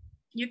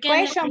 you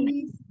can. Question,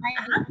 Miss.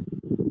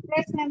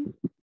 Present.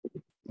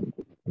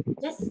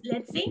 Yes,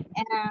 let's see.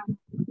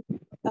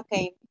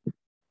 Okay.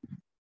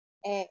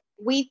 Did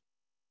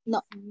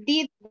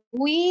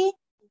we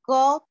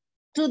go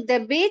to the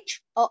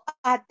beach or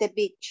at the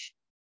beach?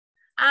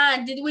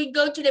 Did we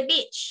go to the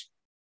beach?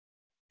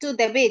 To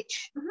the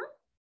beach.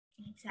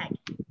 Exactly.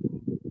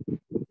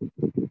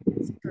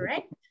 That's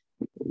correct.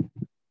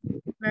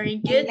 Very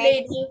good,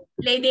 lady.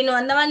 Lady no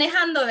anda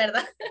manejando,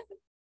 ¿verdad?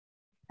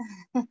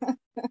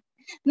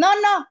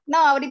 No,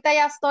 ahorita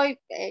ya estoy,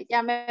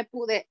 ya me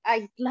pude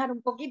aislar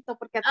un poquito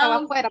porque estaba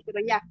afuera, pero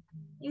ya.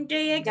 Ok,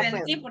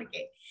 excelente, sí,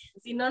 porque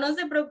si no, no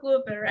se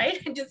preocupe,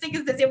 right? Yo sé que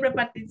usted siempre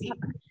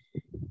participa.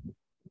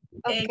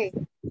 Okay.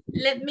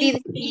 Let me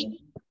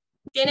see.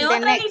 ¿Tiene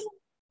otra?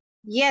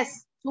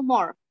 Yes, two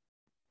more.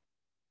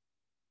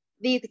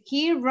 Did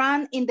he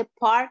run in the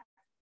park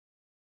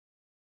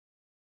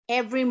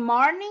every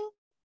morning?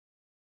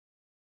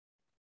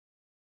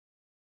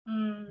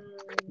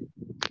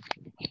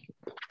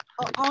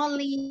 Or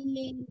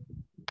only...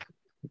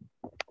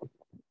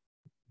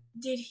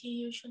 Did he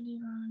usually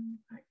run?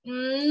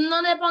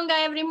 No le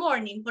ponga every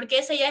morning, porque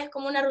esa ya es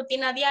como una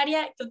rutina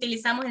diaria que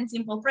utilizamos en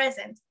simple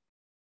present.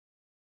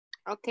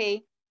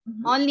 Okay.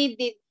 Only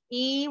did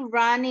he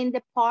run in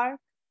the park?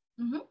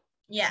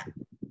 Yeah,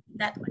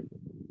 that one.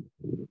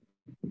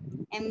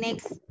 And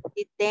next,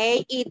 did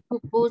they eat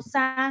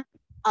pupusa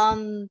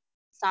on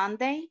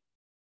Sunday?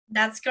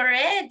 That's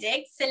correct.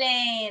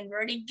 Excellent.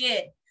 Very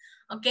good.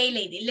 Okay,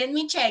 lady, let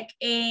me check.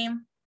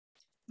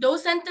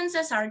 Those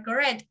sentences are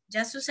correct.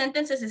 Ya sus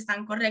sentences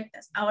están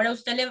correctas. Ahora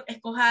usted le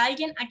escoja a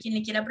alguien a quien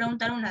le quiera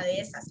preguntar una de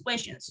esas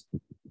questions.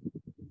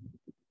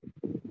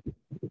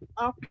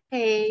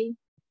 Okay.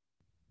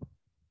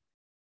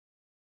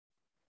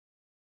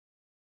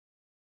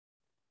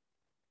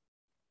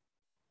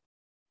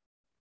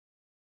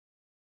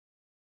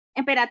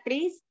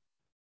 Emperatriz.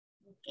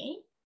 Okay.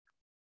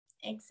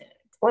 Excellent.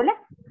 Hola.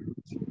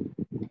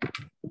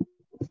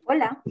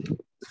 Hola.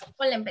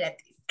 Hola,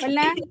 Emperatriz.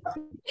 Hola.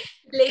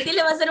 Lady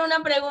le va a hacer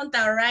una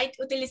pregunta, right?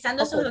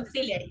 Utilizando sus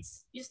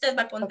auxiliaries. Y usted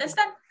va a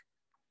contestar.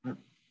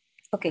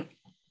 Okay.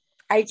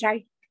 I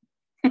try.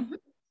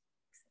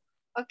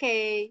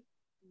 Okay.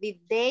 Did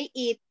they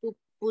eat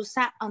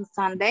pupusa on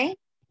Sunday?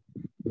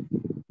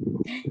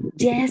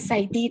 Yes,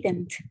 I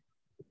didn't.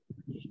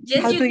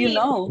 Yes, How do you did.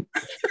 know?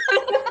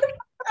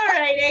 All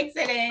right,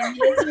 excellent.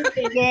 Yes, you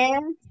did.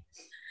 Yes.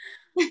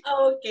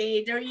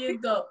 Okay, there you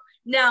go.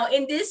 Now,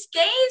 in this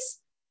case,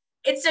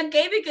 it's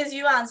okay because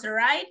you answer,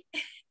 right?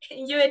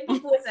 You ate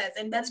pupusas,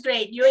 and that's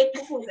great. You ate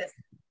pupusas.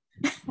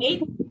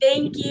 Okay,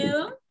 thank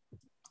you.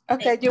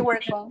 Okay, you're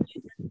welcome.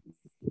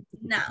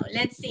 Now,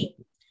 let's see.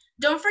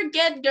 Don't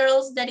forget,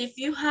 girls, that if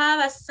you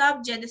have a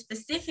subject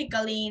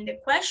specifically in the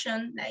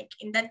question, like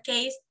in that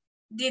case,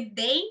 did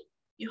they?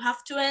 You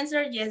have to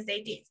answer, yes,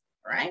 they did,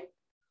 right?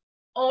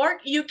 Or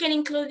you can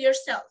include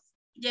yourself.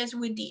 Yes,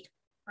 we did,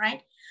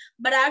 right?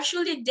 But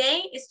actually,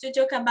 they is to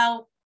talk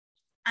about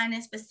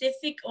a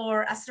specific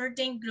or a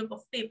certain group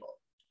of people,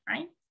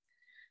 right?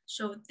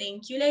 So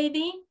thank you,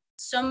 lady.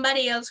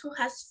 Somebody else who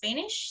has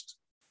finished?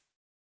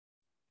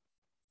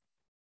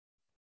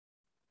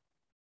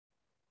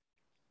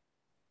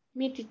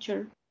 Me,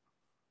 teacher.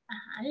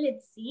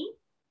 Let's see.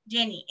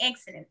 Jenny,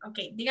 excellent.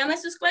 Okay, dígame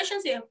sus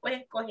questions y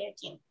después escoge a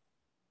quién.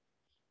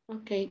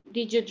 Okay,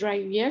 did you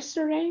drive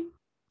yesterday?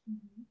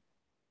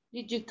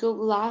 Did you cook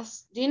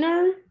last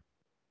dinner?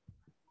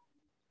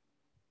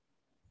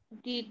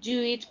 Did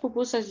you eat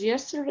pupusas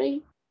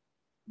yesterday?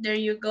 There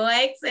you go,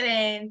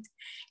 excellent.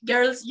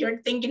 Girls,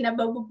 you're thinking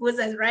about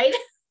pupusas, right?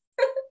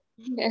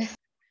 Yes.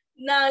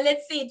 Now,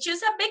 let's see.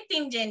 Choose a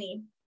victim,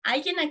 Jenny.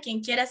 Alguien a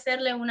quien quiera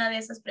hacerle una de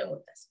esas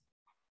preguntas.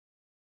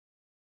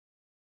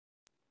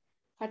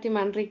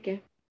 Fátima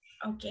Enrique.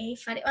 Okay,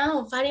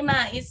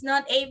 Fátima is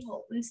not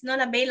able. It's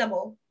not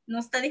available. No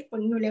está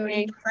disponible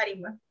ahorita,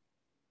 Fátima.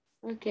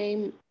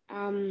 Okay.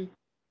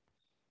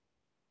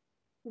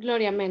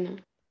 Gloria Mena.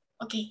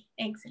 Okay,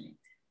 excellent.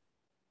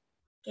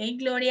 Okay,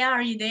 Gloria,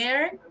 are you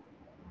there?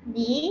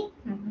 Sí.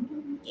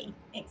 Okay,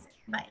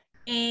 excellent. Bye.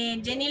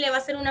 Jenny le va a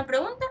hacer una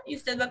pregunta y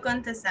usted va a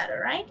contestar, all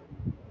right?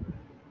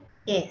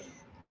 Yes.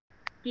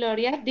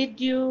 Gloria, did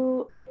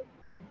you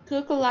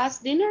cook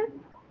last dinner?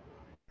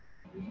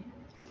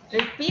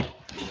 Repeat,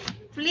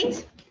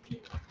 please.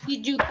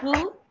 Did you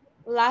cook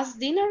last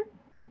dinner?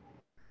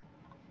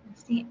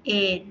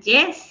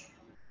 Yes.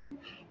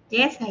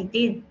 Yes, I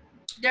did.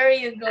 There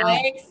you go,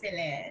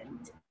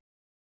 excellent.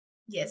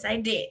 Yes, I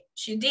did.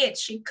 She did,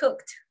 she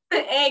cooked.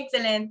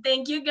 Excellent,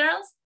 thank you,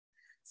 girls.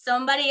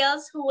 Somebody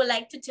else who would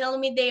like to tell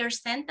me their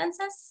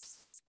sentences?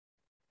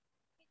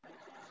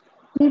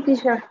 Sí,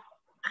 teacher.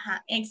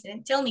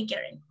 Excellent, tell me,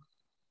 Karen.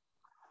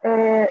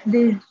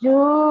 Did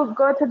you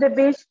go to the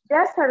beach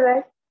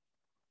yesterday?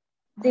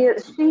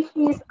 Did she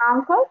his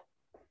uncle?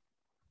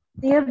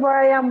 Did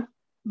Brian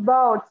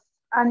bought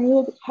a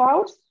new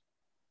house?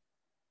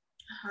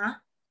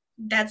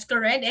 That's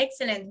correct,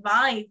 excellent,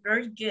 bye,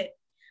 very good.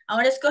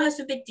 Ahora escoja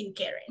su victim,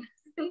 Karen.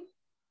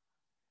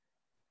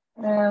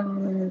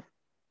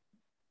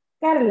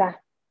 Carla.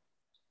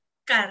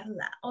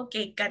 Carla.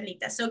 Okay,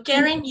 Carlita. So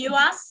Karen, you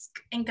ask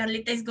and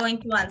Carlita is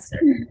going to answer.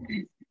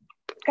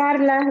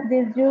 Carla,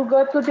 did you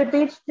go to the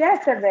beach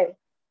yesterday?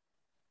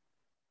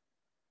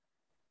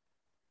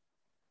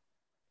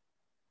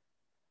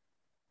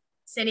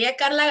 Sería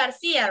Carla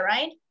García,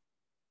 right?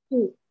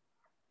 Sí.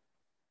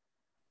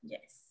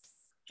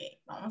 Yes. Okay,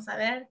 vamos a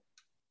ver.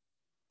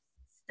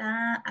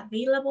 Está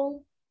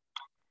available.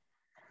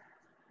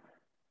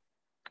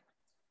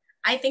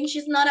 I think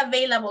she's not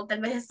available.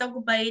 Tal vez está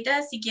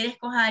ocupadita. Si quieres,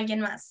 coja a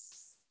alguien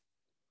más.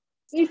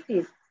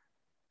 Isis.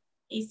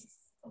 Isis,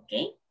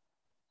 okay.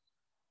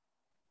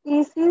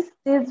 Isis,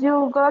 did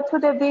you go to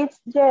the beach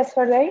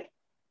yesterday?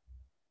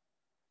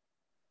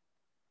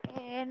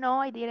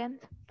 No, I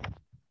didn't.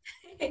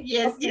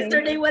 Yes, Okay.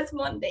 yesterday was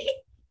Monday.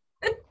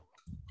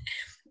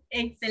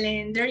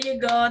 Excellent. There you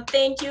go.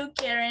 Thank you,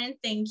 Karen.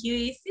 Thank you,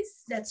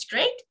 Isis. That's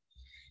great.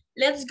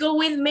 Let's go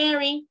with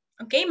Mary.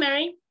 Okay,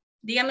 Mary.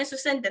 Dígame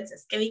sus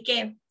sentences. Que vi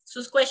que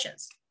sus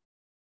questions.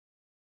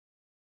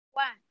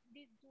 1.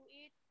 Did you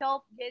eat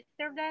soap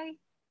yesterday?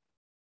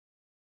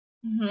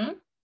 Mm-hmm.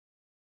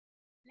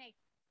 Next.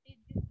 Did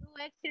you do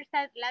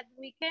exercise last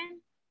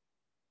weekend?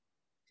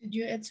 Did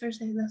you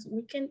exercise last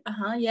weekend?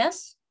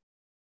 Yes.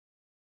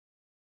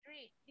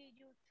 3. Did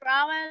you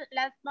travel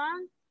last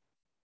month?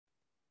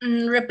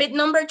 Repeat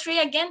number 3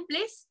 again,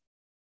 please.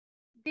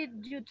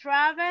 Did you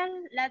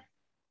travel last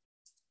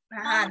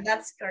month?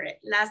 That's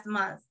correct. Last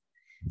month.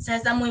 O sea,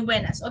 están muy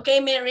buenas.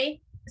 Okay,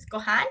 Mary,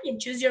 escoja y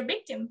choose your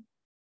victim.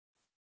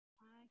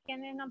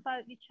 ¿Quiénes no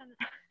han dicho?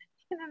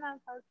 ¿Quiénes no han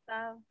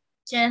pasado?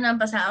 ¿Quiénes no han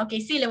pasado? Ok,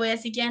 sí, le voy a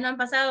decir quiénes no han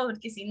pasado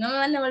porque si no me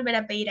van a volver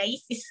a pedir a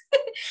Isis.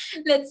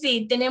 Let's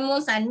see.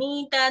 Tenemos a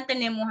Anita,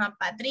 tenemos a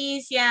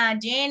Patricia, a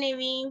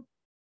Genevieve.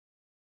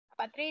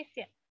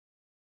 Patricia.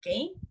 Ok,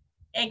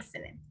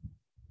 excellent.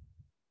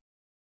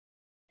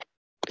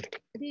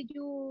 Did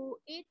you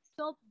eat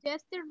soap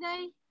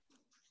yesterday?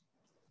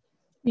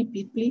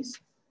 Repeat, please.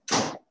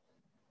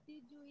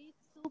 Did you eat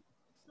soup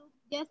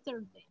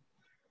yesterday?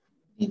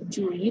 Did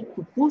you eat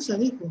pupusa,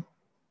 dijo?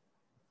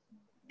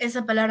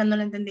 Esa palabra no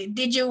la entendí.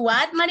 Did you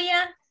what,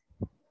 María?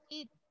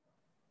 Did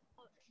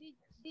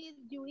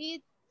you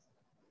eat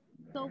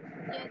soap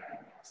yesterday?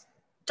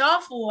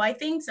 Tofu, I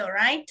think so,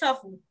 right?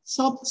 Tofu.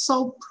 Soap.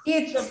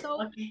 Eat.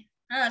 Okay.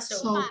 Soap.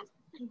 Soap.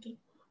 Okay.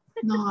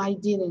 No, I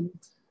didn't.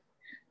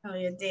 No,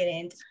 you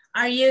didn't.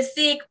 Are you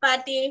sick,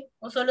 Patty?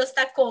 ¿O solo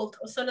está cold?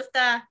 ¿O solo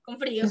está con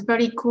frío? It's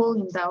very cool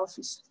in the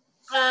office.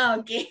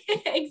 Okay.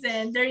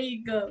 Excellent. There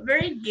you go.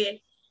 Very good.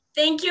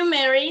 Thank you,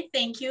 Mary.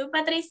 Thank you,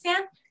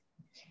 Patricia.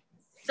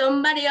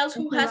 Somebody else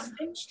who has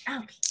finished?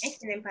 Okay.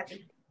 Excellent,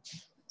 Patty.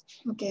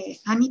 Okay,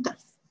 Anita.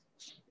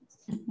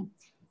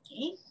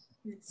 Okay.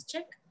 Let's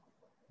check.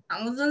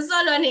 Vamos un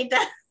solo, Anita.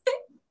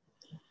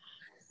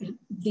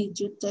 Did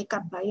you take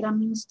a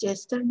vitamins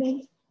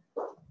yesterday?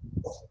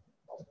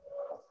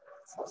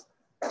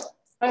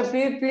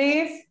 Repeat,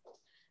 please.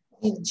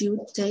 Did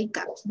you take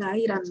a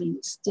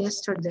vitamins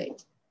yesterday?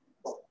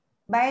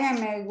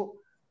 Vitamins.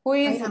 Who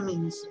is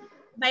Vitamins.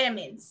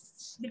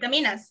 Vitamins.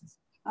 Vitaminas.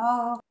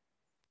 Oh.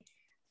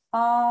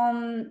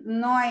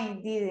 No, I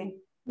didn't.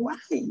 Why?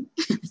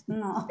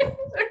 No.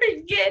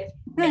 Very good.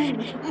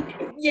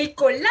 ¿Y el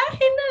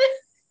colágeno?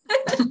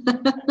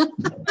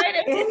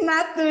 Es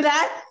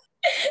natural.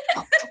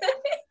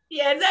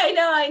 Yes, I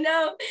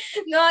know.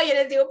 No, yo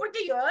les digo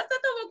porque yo hasta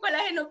tomo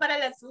colágeno para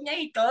las uñas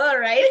y todo,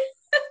 right?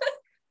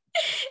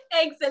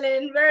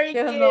 Excellent, very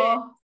good.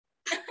 No.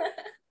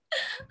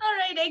 All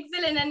right,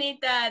 excellent,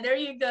 Anita. There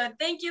you go.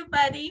 Thank you,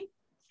 Patty.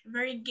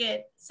 Very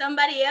good.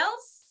 Somebody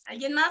else?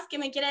 ¿Alguien más que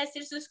me quiera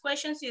decir sus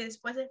questions y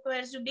después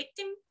escoger su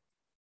victim?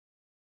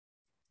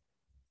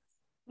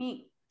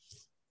 Me.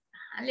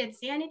 Let's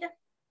see, Anita.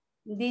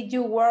 Did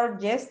you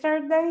work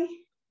yesterday?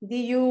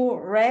 Did you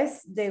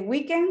rest the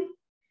weekend?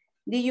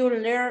 Did you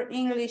learn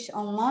English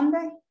on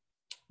Monday?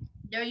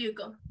 There you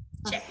go.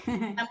 Check.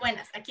 Están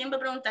buenas. ¿A quién va a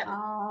preguntar?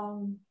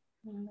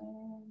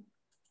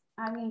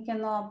 Alguien que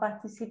no ha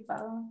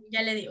participado.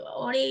 Ya le digo,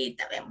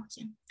 ahorita vemos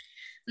quién.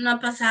 No ha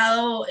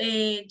pasado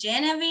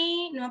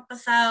Genevieve, no ha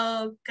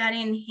pasado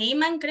Karen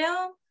Heyman,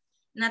 creo.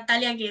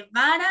 Natalia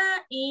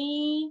Guevara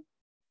y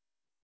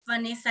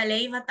Vanessa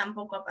Leiva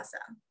tampoco ha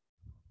pasado.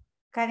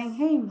 Karen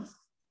Heyman.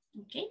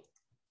 Ok.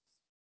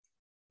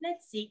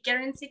 Let's see,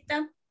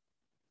 Karencita.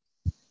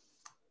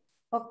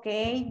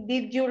 Okay,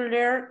 did you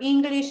learn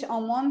English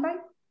on Monday?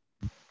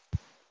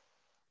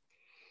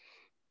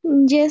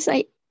 Yes,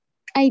 I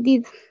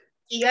did.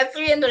 Y yo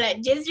estoy viéndola.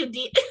 Yes, you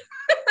did.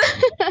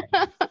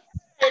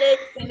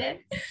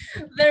 Excellent.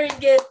 Very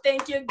good.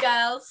 Thank you,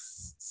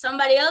 girls.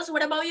 Somebody else?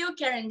 What about you,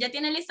 Karen? ¿Ya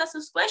tiene listas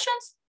sus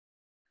questions?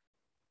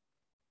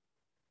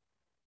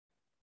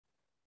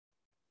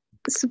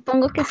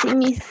 Supongo que sí,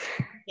 Miss.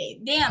 Okay,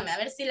 dígame, a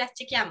ver si las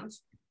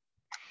chequeamos.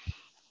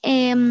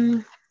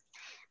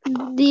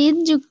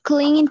 Did you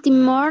clean in the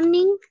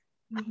morning?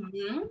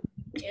 Mm-hmm.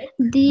 Okay.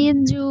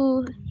 Did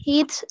you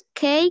eat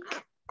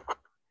cake?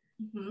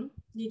 Mm-hmm.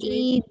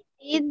 Did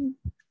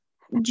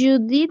you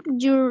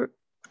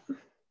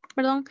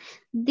perdón.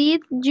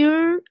 Did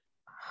your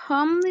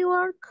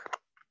homework?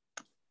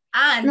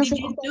 Ah, No did sé.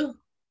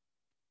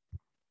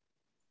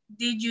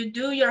 you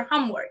do your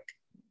homework?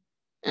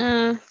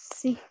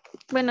 Sí.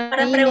 Bueno,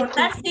 Para ahí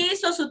preguntar si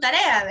hizo su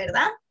tarea,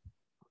 ¿verdad?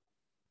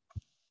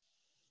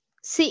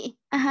 Sí,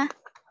 ajá.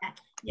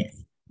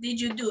 Yes. Did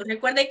you do?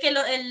 Recuerde que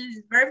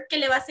el verb que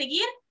le va a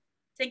seguir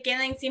se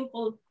queda en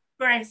simple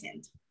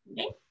present.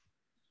 ¿Okay?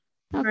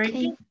 Very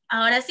good.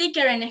 Ahora sí,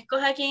 Karen,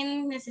 escoja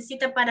quién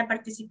necesita para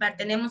participar.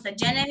 Tenemos a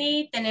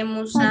Jenny,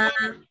 tenemos a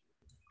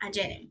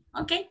Jenny.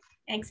 Ok,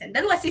 excellent.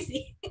 That was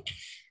easy.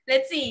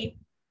 Let's see.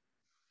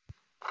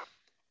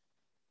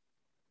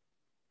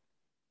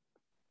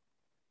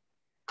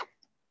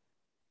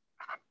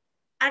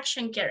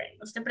 Action, Karen.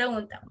 Usted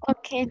pregunta.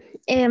 Okay.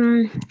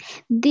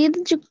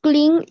 Did you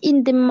clean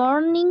in the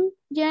morning,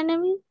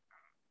 Jenny?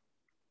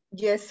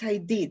 Yes, I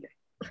did.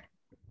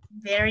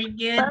 Very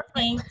good.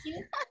 Thank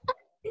you.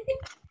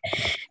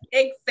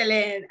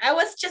 Excellent. I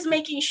was just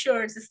making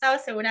sure. Se estaba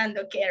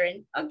asegurando,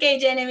 Karen. Okay,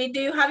 Jenny, do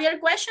you have your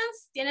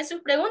questions? ¿Tiene sus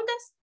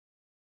preguntas?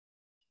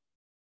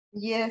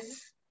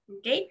 Yes.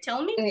 Okay,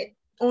 tell me.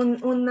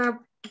 Una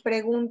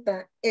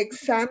pregunta.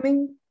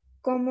 Examen,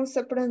 ¿cómo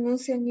se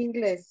pronuncia en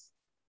inglés?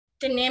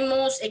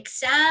 Tenemos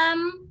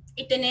exam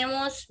y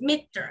tenemos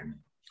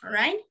midterm. All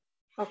right?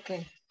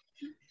 Okay.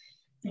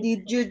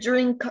 Did you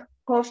drink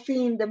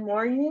coffee in the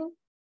morning?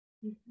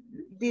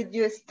 Did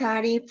you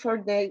study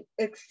for the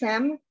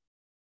exam?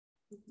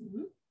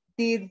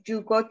 Did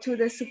you go to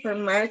the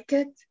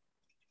supermarket?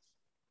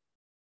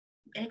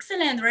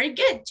 Excellent, very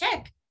good,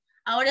 check.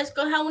 Ahora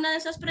escoja una de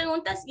esas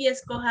preguntas y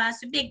escoja a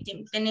su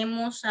victim.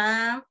 Tenemos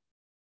a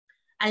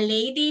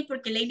Lady,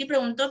 porque Lady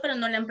preguntó, pero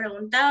no le han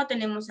preguntado.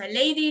 Tenemos a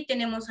Lady,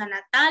 tenemos a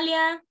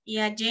Natalia y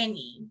a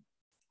Jenny.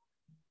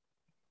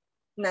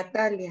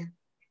 Natalia.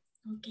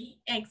 Ok,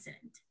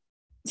 excellent.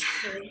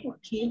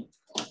 Okay.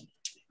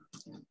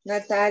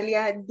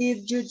 Natalia,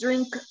 did you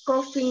drink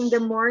coffee in the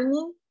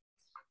morning?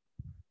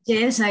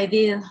 Yes, I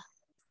did.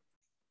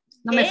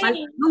 No me falta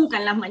nunca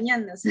en las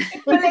mañanas.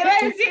 No le iba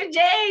a decir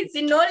Jay,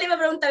 si no le iba a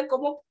preguntar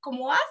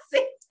cómo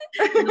hace.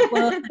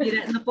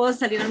 No puedo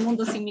salir al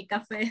mundo sin mi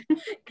café.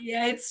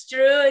 Yeah, it's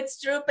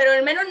true. Pero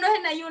al menos no es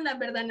en ayunas,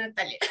 ¿verdad,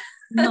 Natalia?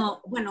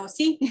 No, bueno,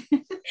 sí.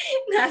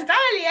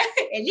 Natalia,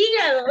 el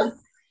hígado.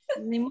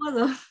 Ni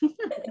modo.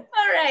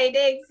 All right,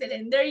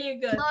 excellent. There you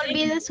go. No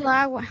olvide su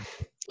agua.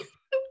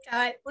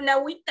 Una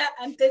agüita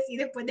antes y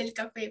después del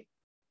café.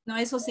 No,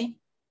 eso sí.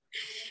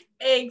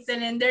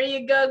 Excellent. There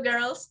you go,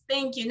 girls.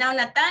 Thank you. Now,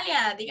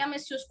 Natalia, dígame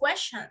sus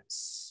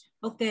questions.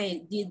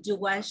 Okay. Did you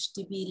watch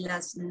TV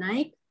last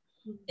night?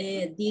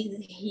 Did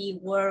he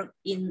work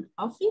in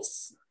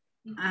office?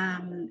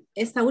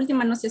 Esta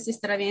última no sé si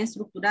estará bien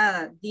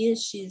estructurada. Did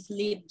she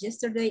sleep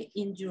yesterday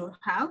in your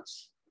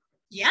house?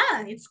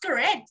 Yeah, it's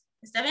correct.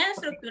 Está bien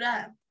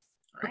estructurada.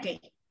 Right.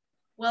 Okay.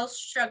 Well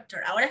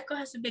structured. Ahora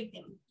escoja su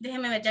victim.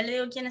 Déjeme ver, ya le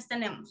digo quiénes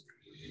tenemos.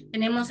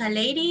 Tenemos a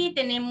Lady,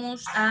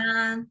 tenemos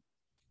a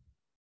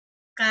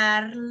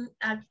Carla,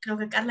 creo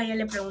que Carla ya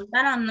le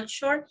preguntaron, I'm not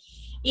sure.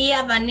 Y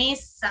a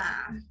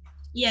Vanessa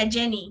y a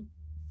Jenny.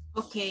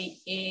 Ok,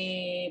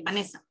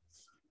 Vanessa.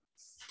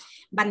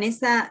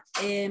 Vanessa,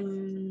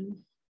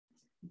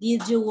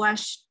 did you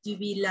watch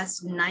TV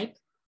last night?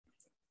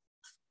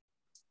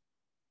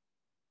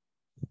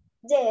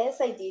 Yes,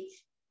 I did.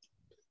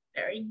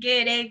 Very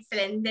good,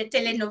 excellent. De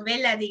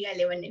telenovela,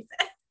 dígale, Vanessa.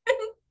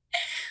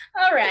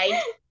 All right.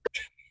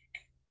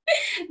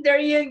 There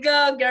you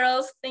go,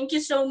 girls. Thank you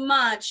so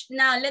much.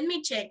 Now, let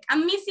me check.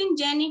 I'm missing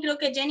Jenny. Creo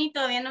que Jenny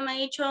todavía no me ha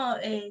dicho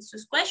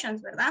sus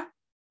questions, ¿verdad?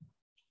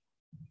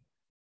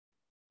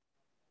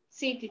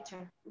 Sí,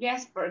 teacher.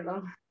 Yes,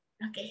 perdón.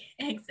 Okay,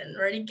 excellent.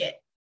 Very good.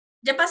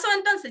 ¿Ya pasó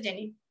entonces,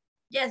 Jenny?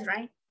 Yes,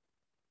 right?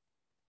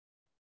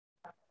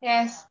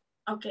 Yes.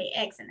 Okay,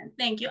 excellent.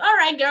 Thank you. All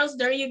right, girls,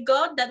 there you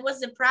go. That was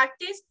the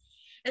practice.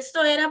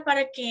 Esto era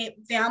para que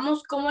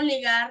veamos cómo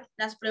ligar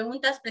las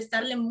preguntas,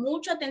 prestarle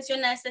mucha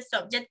atención a este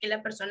subject que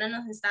la persona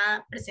nos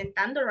está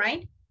presentando,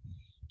 right?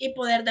 Y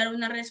poder dar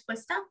una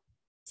respuesta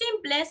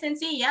simple,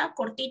 sencilla,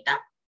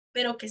 cortita,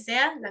 pero que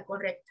sea la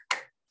correcta.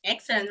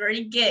 Excellent,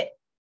 very good.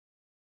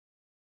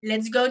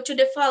 Let's go to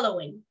the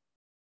following.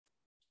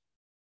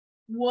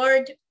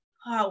 Word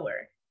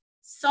power,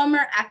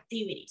 summer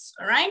activities,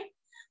 all right?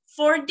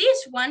 For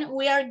this one,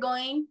 we are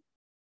going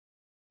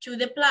to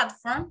the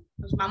platform,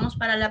 nos vamos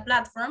para la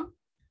platform,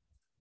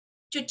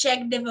 to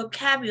check the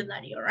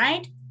vocabulary, all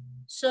right?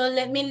 So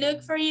let me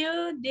look for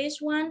you, this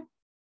one.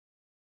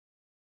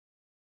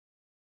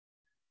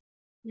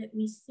 Let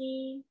me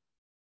see.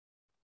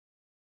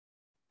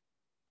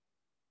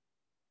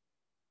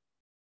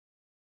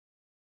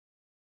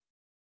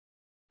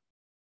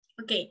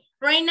 Okay,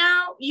 right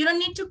now, you don't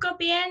need to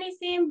copy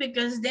anything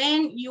because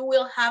then you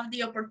will have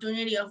the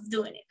opportunity of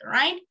doing it, all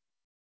right?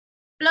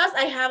 Plus,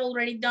 I have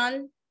already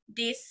done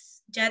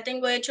this, ya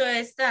tengo hecho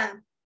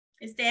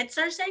este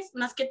exercise,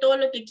 más que todo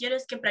lo que quiero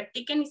es que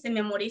practiquen y se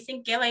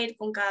memoricen qué va a ir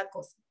con cada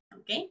cosa,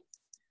 okay?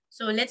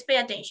 So let's pay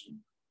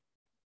attention.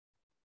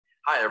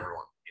 Hi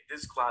everyone, in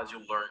this class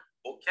you'll learn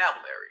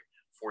vocabulary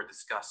for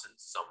discussing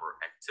summer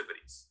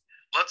activities.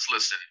 Let's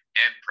listen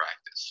and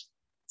practice.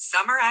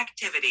 Summer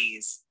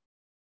activities.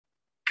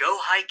 Go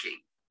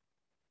hiking.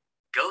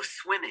 Go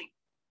swimming.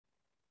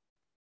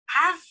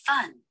 Have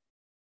fun.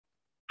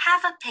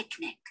 Have a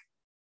picnic.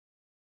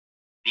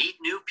 Meet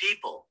new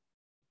people.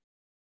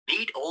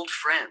 Meet old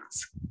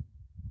friends.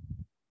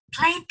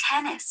 Play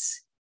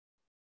tennis.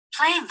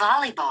 Play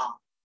volleyball.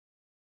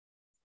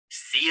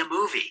 See a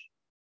movie.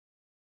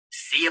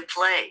 See a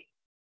play.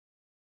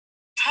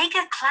 Take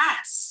a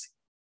class.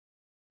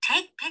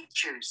 Take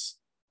pictures.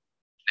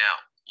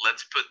 Now,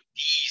 let's put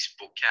these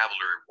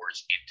vocabulary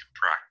words into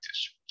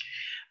practice.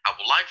 I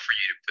would like for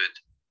you to put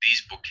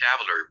these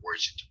vocabulary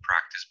words into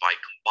practice by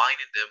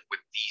combining them with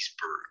these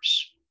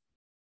verbs.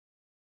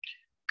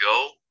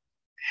 Go,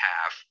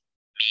 have,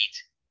 meet,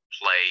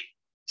 play,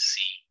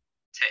 see,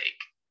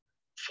 take.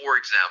 For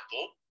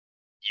example,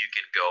 you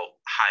can go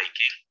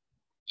hiking,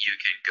 you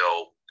can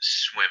go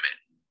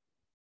swimming.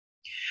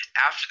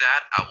 After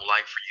that, I would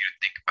like for you to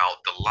think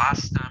about the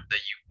last time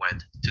that you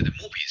went to the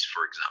movies,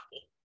 for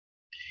example,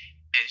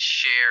 and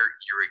share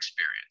your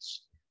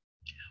experience.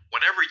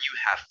 Whenever you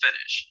have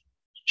finished,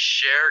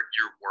 share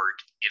your work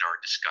in our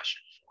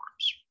discussion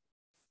forums.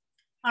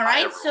 All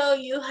right, so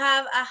you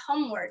have a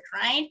homework,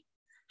 right?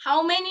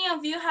 How many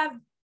of you have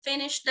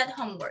finished that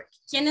homework?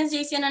 ¿Quiénes ya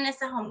hicieron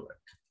ese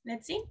homework?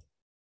 Let's see.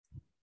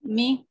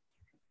 Me.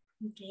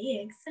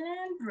 Okay,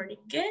 excellent, very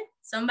good.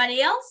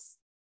 Somebody else?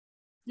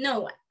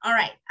 No one. All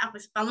right,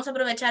 pues vamos a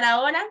aprovechar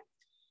ahora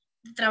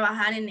de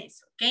trabajar en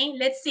eso, okay?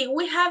 Let's see,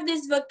 we have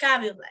this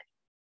vocabulary.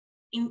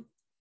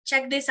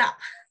 Check this out,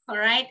 all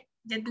right?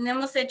 Ya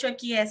tenemos hecho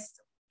aquí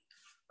esto,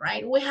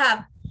 right? We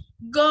have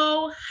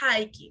go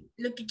hiking.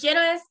 Lo que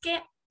quiero es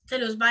que se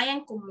los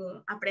vayan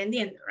como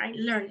aprendiendo, right?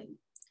 Learning.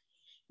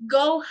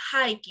 Go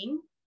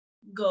hiking,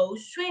 go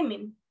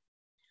swimming.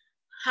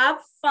 Have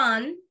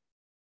fun,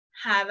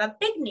 have a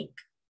picnic.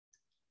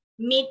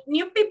 Meet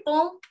new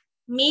people,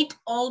 meet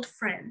old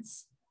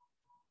friends.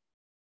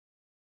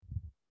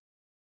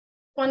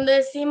 Cuando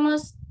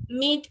decimos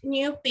meet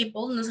new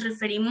people, nos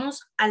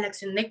referimos a la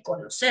acción de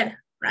conocer,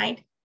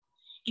 right?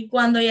 Y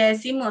cuando ya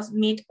decimos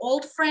meet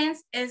old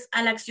friends, es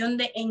a la acción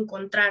de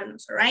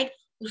encontrarnos, right?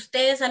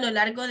 Ustedes a lo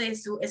largo de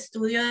su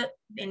estudio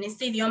en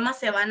este idioma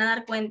se van a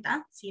dar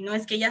cuenta, si no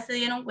es que ya se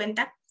dieron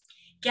cuenta,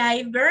 que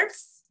hay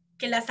verbs,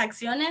 que las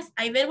acciones,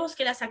 hay verbos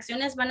que las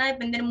acciones van a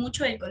depender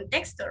mucho del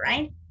contexto,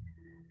 right?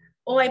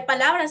 O hay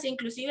palabras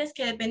inclusive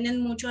que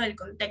dependen mucho del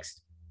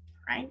contexto,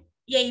 right?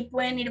 Y ahí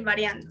pueden ir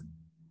variando.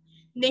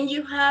 Then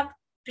you have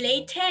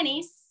play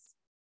tennis,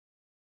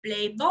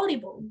 play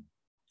volleyball,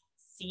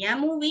 see a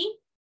movie,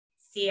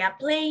 see a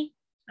play,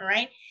 all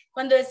right?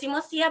 Cuando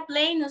decimos see a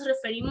play nos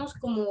referimos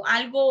como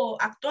algo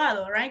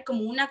actuado, right?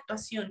 Como una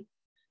actuación.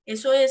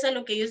 Eso es a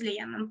lo que ellos le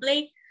llaman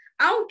play.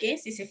 Aunque,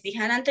 si se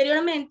fijan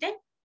anteriormente,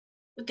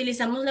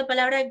 utilizamos la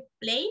palabra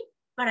play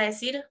para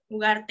decir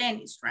jugar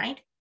tenis, right?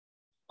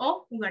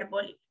 O jugar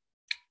voleibol.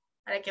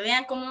 Para que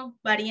vean cómo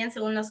varían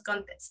según los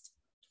contextos.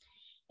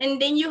 And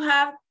then you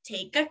have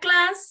take a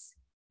class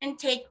and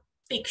take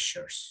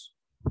pictures.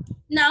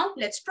 Now,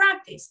 let's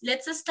practice.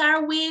 Let's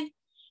start with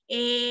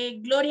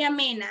Gloria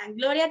Mena.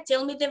 Gloria,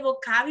 tell me the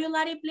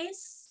vocabulary,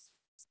 please.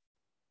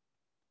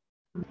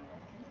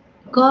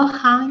 Go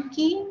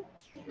hiking,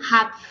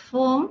 have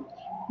fun,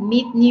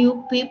 meet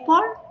new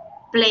people,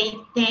 play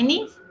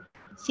tennis,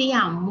 see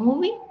a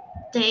movie,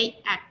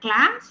 take a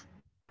class,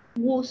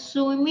 go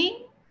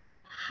swimming,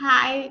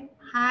 have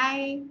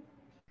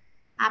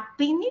a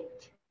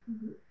picnic,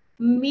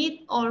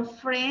 meet old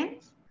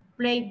friends,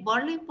 play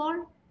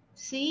volleyball,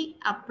 see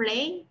a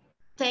play,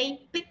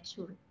 take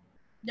pictures.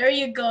 There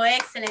you go,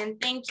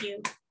 excellent, thank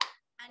you.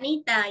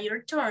 Anita,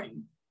 your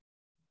turn.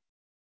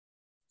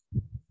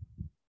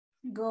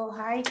 Go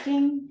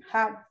hiking,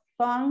 have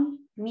fun,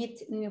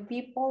 meet new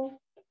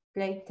people,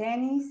 play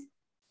tennis,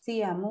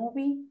 see a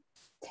movie,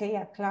 take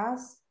a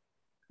class,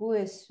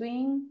 go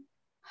swim,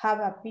 have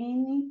a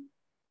picnic,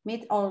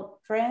 meet old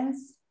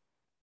friends,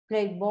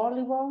 play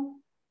volleyball,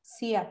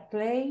 see a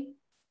play,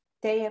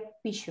 take a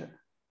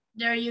picture.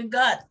 There you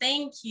go,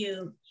 thank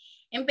you.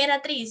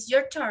 Emperatriz,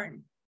 your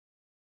turn.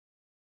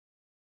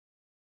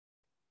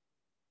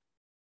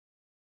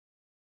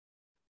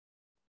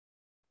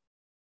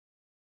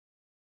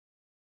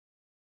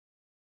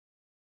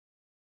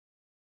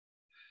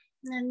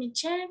 Let me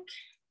check.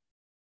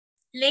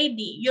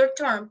 Lady, your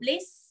turn,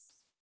 please.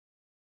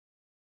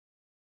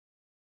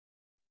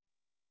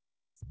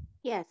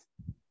 Yes,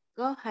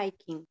 go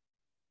hiking,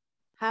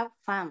 have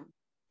fun,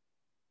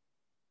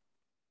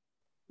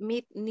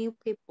 meet new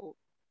people,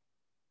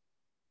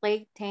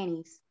 play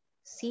tennis,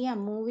 see a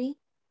movie,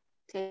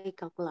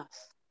 take a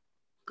class,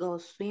 go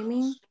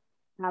swimming,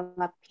 have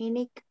a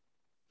picnic,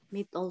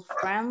 meet old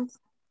friends,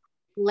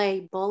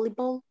 play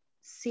volleyball,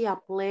 see a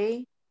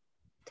play,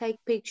 take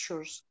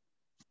pictures.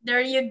 There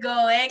you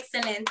go,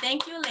 excellent.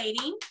 Thank you,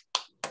 lady.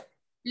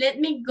 Let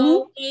me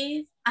go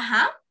with,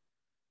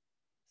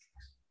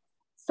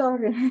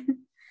 Sorry.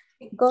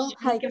 Go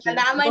hiking. Que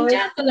me andaba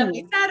manchando la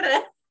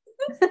pizarra.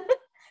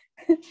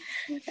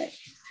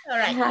 All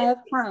right. Have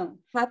fun,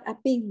 have a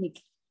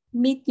picnic,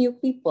 meet new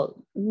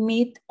people,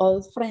 meet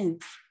old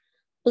friends,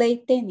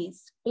 play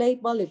tennis, play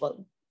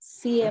volleyball,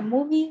 see a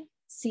movie,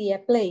 see a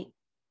play,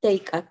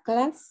 take a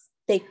class,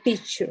 take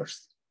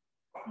pictures.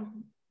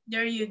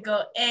 There you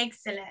go.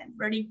 Excellent.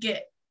 Very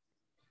good.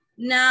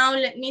 Now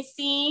let me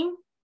see.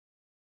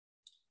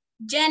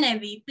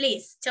 Genevieve,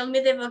 please tell me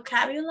the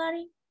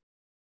vocabulary.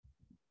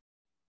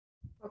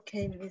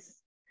 Okay, miss.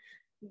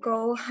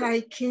 Go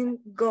hiking,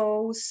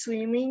 go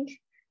swimming,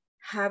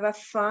 have a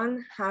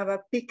fun, have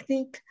a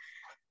picnic,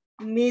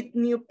 meet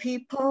new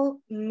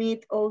people,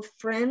 meet old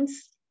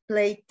friends,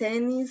 play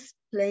tennis,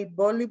 play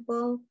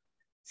volleyball,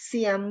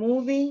 see a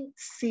movie,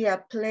 see a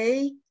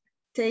play,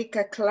 take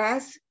a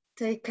class,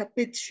 take a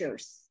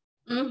pictures.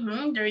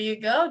 There you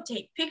go.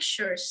 Take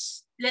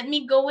pictures. Let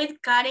me go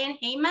with Karen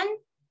Heyman.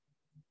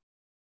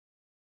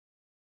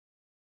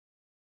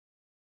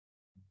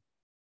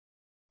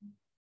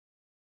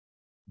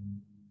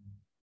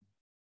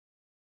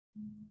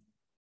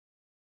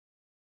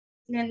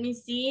 Let me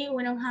see.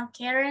 We don't have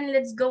Karen.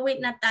 Let's go with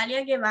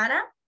Natalia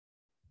Guevara.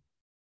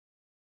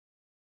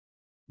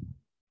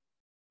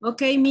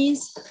 Okay,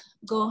 miss.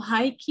 Go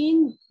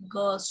hiking,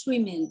 go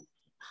swimming,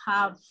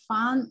 have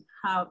fun,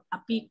 have a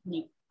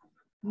picnic,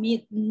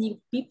 meet new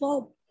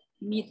people,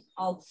 meet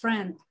old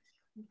friends,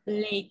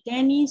 play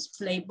tennis,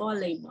 play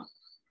volleyball,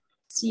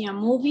 see a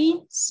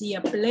movie, see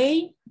a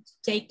play,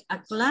 take a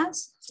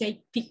class,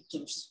 take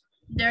pictures.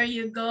 There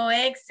you go.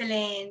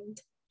 Excellent.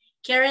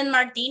 Karen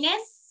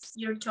Martinez,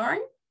 your turn.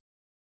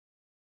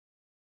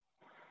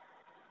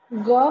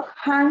 Go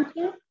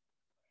hunting,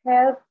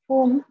 have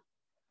fun,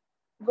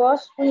 go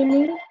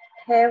swimming,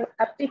 have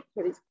a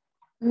picnic,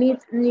 meet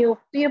new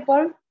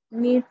people,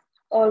 meet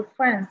old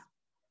friends,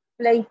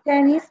 play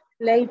tennis,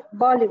 play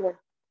volleyball,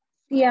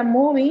 see a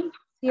movie,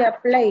 see a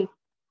play,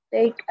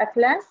 take a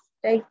class,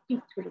 take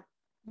pictures.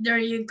 There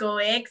you go.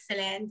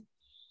 Excellent.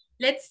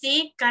 Let's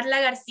see.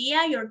 Carla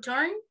Garcia, your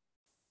turn.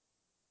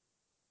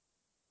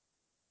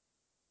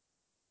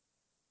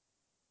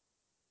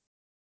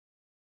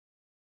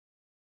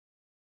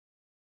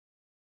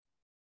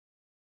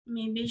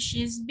 Maybe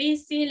she's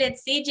busy.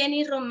 Let's see.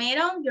 Jenny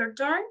Romero, your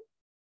turn.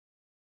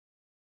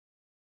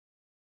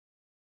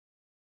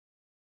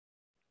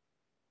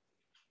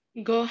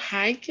 Go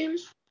hiking,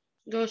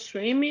 go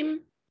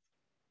swimming,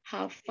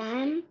 have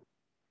fun,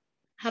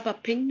 have a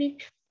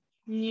picnic,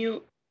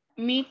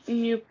 meet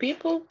new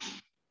people,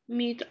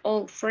 meet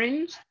old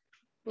friends,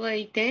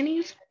 play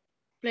tennis,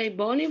 play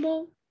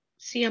volleyball,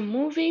 see a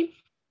movie,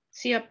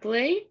 see a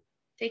play,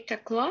 take a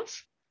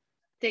class,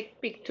 take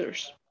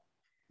pictures.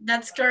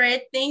 That's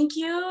correct. Thank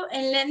you.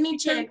 And let me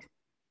check.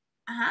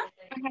 I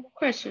have a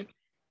question.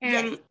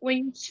 Yes.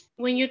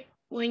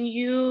 When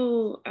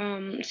you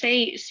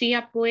say see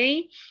a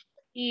play,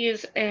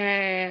 is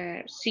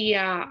see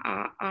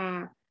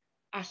a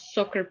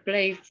soccer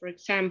play, for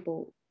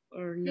example,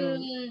 or no?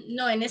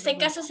 No, en este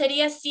caso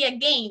sería see a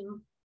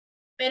game.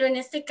 Pero en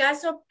este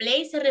caso,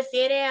 play se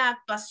refiere a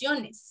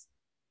actuaciones.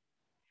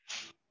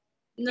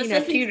 No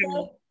sé si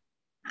usted...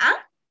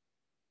 ¿Ah?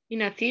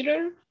 In a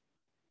theater?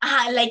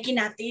 Like in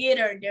a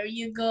theater. There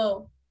you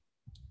go.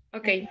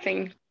 Okay,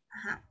 thanks.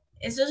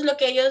 Eso es lo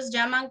que ellos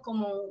llaman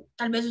como,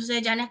 tal vez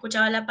ustedes ya han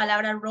escuchado la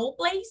palabra role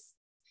plays.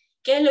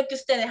 ¿Qué es lo que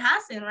ustedes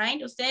hacen,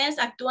 right? Ustedes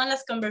actúan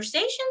las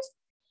conversations.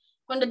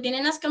 Cuando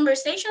tienen las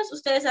conversations,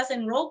 ustedes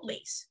hacen role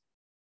plays.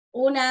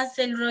 Una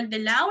hace el rol de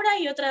Laura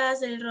y otra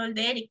hace el rol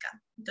de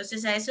Erika.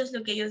 Entonces a eso es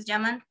lo que ellos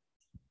llaman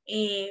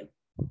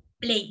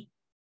play.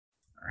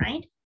 All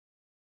right?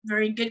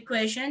 Very good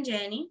question,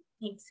 Jenny.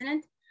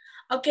 Excellent.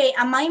 Okay,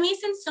 am I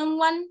missing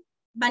someone?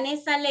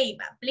 Vanessa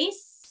Leiva,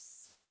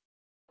 please.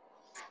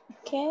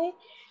 Okay.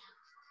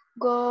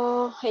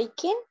 Go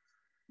hiking,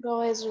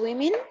 go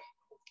swimming,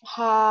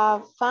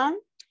 have fun,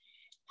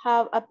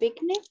 have a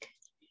picnic,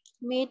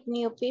 meet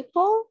new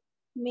people,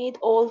 meet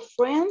old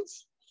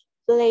friends,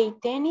 play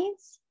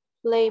tennis,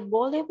 play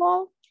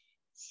volleyball,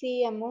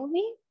 see a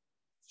movie,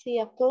 see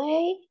a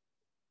play,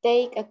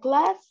 take a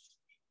class,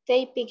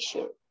 take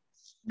picture.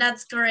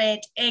 That's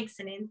correct.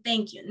 Excellent.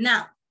 Thank you.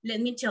 Now,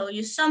 let me tell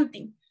you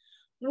something.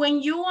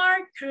 When you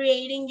are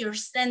creating your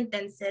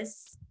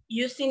sentences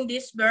using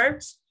these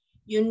verbs,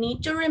 you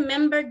need to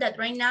remember that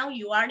right now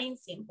you are in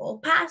simple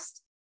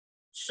past.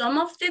 Some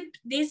of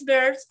these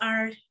verbs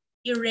are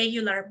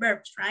irregular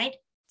verbs, right?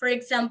 For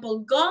example,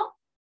 go.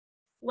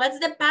 What's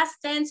the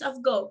past tense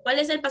of go? ¿Cuál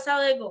es el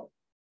pasado de go?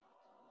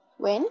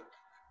 Went.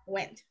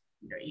 Went.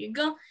 There you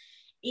go.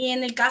 Y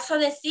en el caso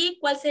de sí,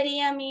 ¿cuál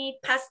sería mi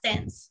past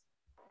tense?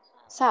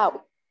 Saw.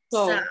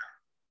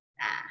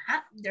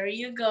 There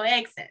you go.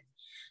 Excellent.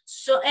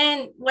 So,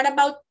 and what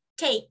about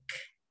take?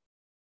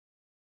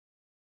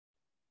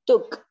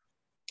 Took.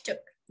 Took.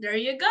 There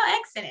you go.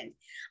 Excellent.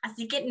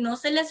 Así que no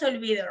se les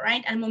olvide,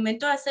 right? Al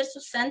momento de hacer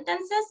sus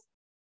sentences,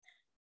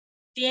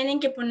 tienen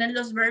que poner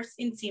los verbs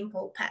in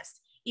simple past.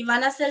 Y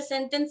van a ser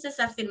sentences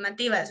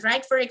afirmativas,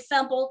 right? For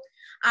example,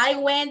 I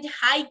went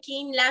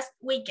hiking last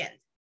weekend.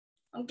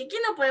 Aunque aquí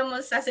no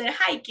podemos hacer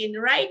hiking,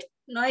 right?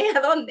 no hay a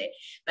dónde.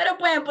 Pero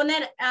pueden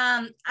poner,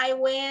 I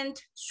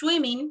went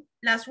swimming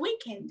last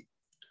weekend.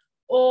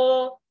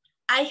 O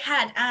I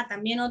had,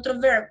 también otro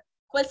verb.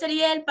 ¿Cuál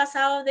sería el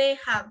pasado de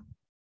have?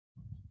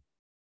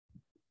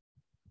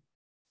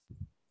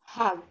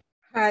 Had.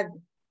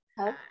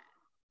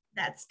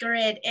 That's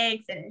correct.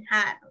 Excellent.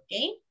 Had,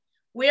 okay?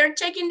 We are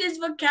checking this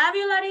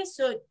vocabulary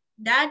so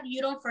that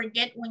you don't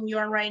forget when you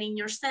are writing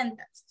your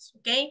sentences,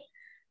 okay?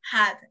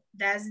 Had,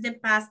 that's the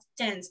past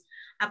tense.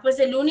 Pues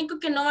el único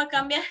que no va a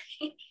cambiar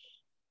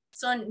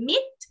son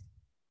meet.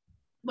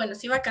 Bueno,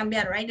 sí va a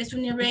cambiar, right? Es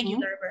un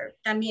irregular verb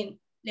también.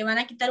 Le van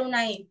a quitar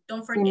una E,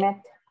 don't forget.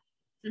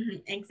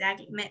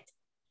 Exactly, met.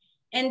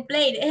 And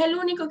played es el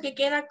único que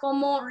queda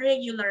como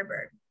regular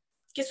verb,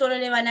 que solo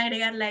le van a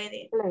agregar la E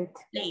de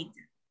played.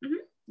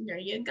 There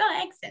you go,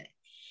 excellent.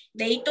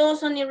 De ahí todos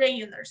son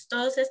irregulars,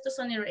 todos estos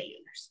son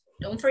irregulars.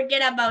 Don't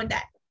forget about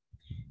that.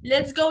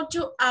 Let's go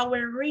to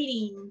our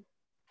reading.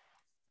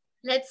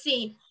 Let's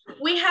see.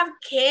 We have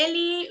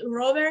Kelly,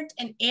 Robert,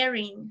 and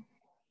Erin.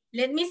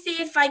 Let me see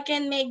if I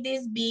can make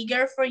this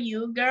bigger for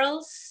you,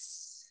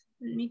 girls.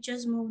 Let me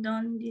just move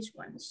on these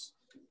ones.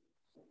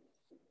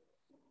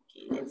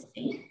 Okay, let's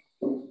see.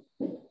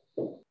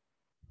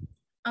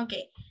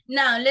 Okay,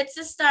 now let's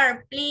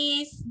start.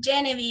 Please,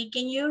 Genevieve,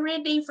 can you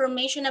read the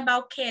information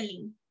about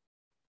Kelly?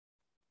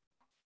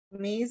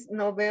 Miss,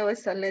 no veo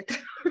esa letra.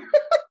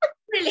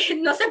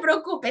 Really? No se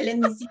preocupe, let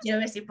me see. Quiero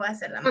ver si puedo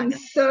hacerla más. I'm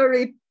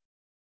sorry.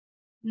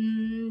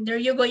 There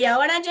you go. ¿Y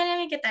ahora,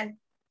 Genevieve, qué tal?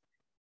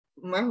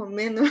 Más o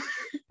menos.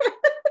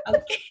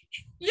 Okay,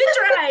 you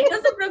try,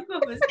 no se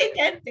preocupe,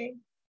 intente.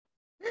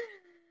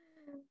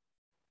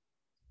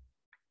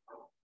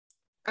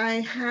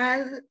 I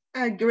had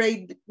a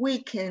great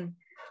weekend.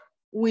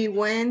 We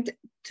went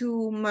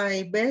to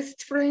my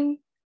best friend.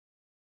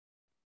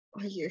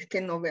 Oye, es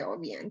que no veo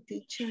bien,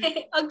 teacher.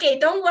 Okay,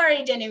 don't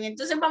worry, Genevieve.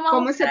 Entonces vamos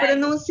 ¿Cómo a se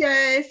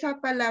pronuncia esa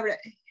palabra?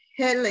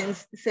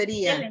 Helen's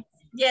sería. Helen.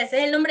 Yes,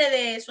 es el nombre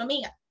de su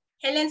amiga.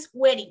 Helen's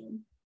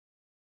wedding.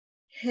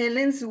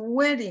 Helen's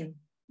wedding.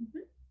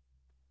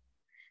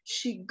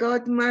 She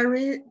got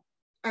married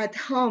at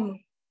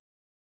home.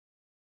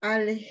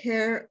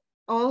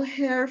 All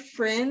her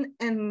friends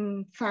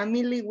and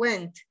family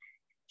went.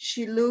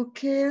 She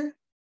looked,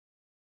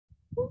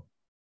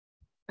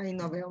 ay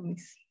no veo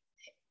mis.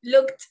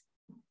 Looked.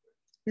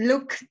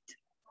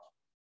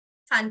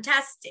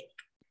 Fantastic.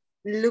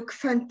 Looked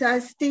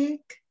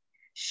fantastic.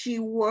 She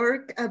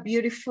wore a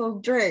beautiful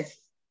dress.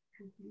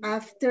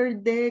 After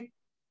the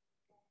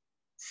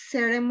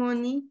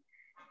ceremony,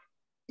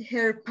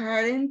 her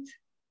parents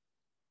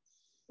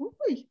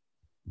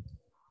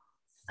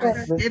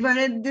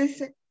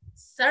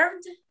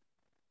served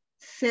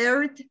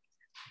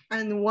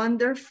a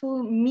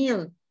wonderful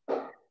meal.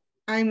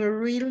 I'm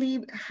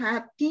really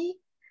happy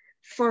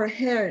for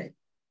her,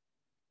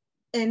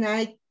 and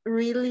I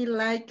really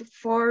like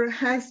for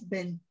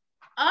husband.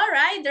 All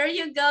right, there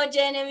you go,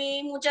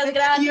 Genevieve. Muchas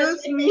gracias.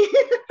 Excuse me.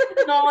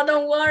 No,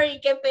 don't worry,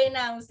 qué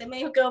pena. Usted me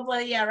dijo que no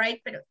podía,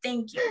 right? Pero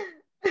thank you.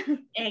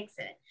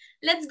 Excellent.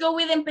 Let's go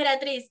with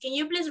Emperatriz. Can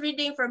you please read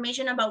the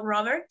information about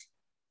Robert?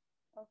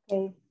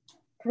 Okay.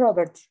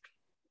 Robert,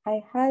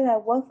 I had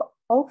a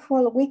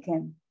awful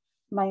weekend.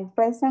 My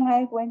friends and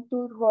I went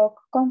to a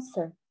rock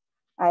concert.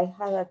 I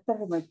had a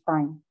terrible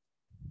time.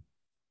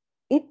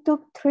 It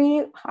took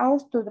 3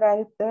 hours to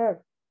drive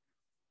there.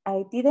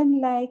 I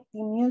didn't like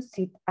the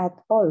music at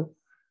all.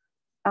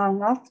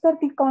 And after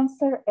the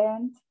concert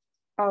ended,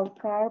 our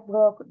car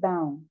broke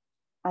down.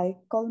 I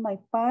called my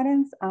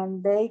parents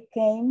and they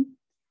came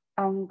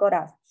and got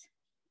us.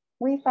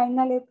 We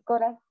finally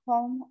got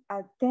home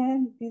at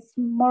 10 this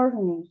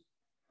morning.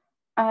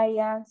 I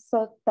am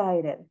so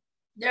tired.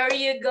 There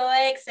you go,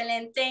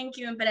 excellent. Thank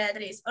you,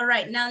 Emperatriz. All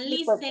right, now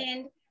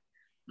listen,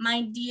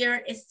 my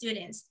dear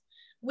students.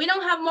 We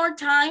don't have more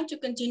time to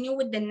continue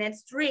with the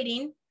next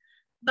reading,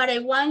 but I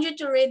want you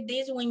to read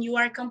this when you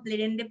are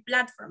completing the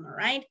platform, all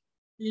right?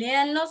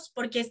 Léanlos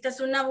porque esta es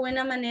una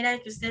buena manera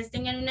de que ustedes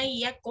tengan una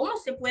guía. ¿Cómo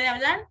se puede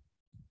hablar?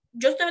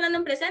 Yo estoy hablando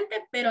en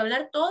presente, pero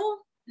hablar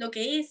todo lo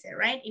que hice,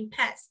 right? In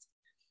past.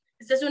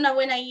 Esta es una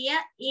buena guía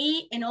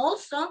and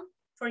also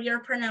for your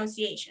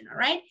pronunciation, all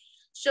right?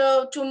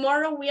 So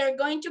tomorrow we are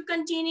going to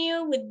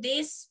continue with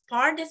this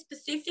part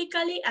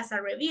specifically as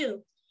a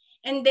review.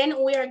 And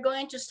then we are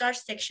going to start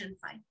section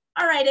 5.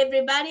 All right,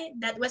 everybody,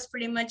 that was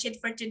pretty much it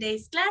for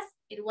today's class.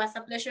 It was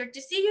a pleasure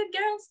to see you,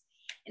 girls,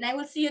 and I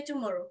will see you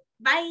tomorrow.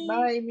 Bye.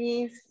 Bye,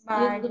 Miss.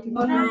 Bye.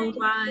 Tomorrow.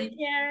 Bye. Take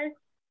care.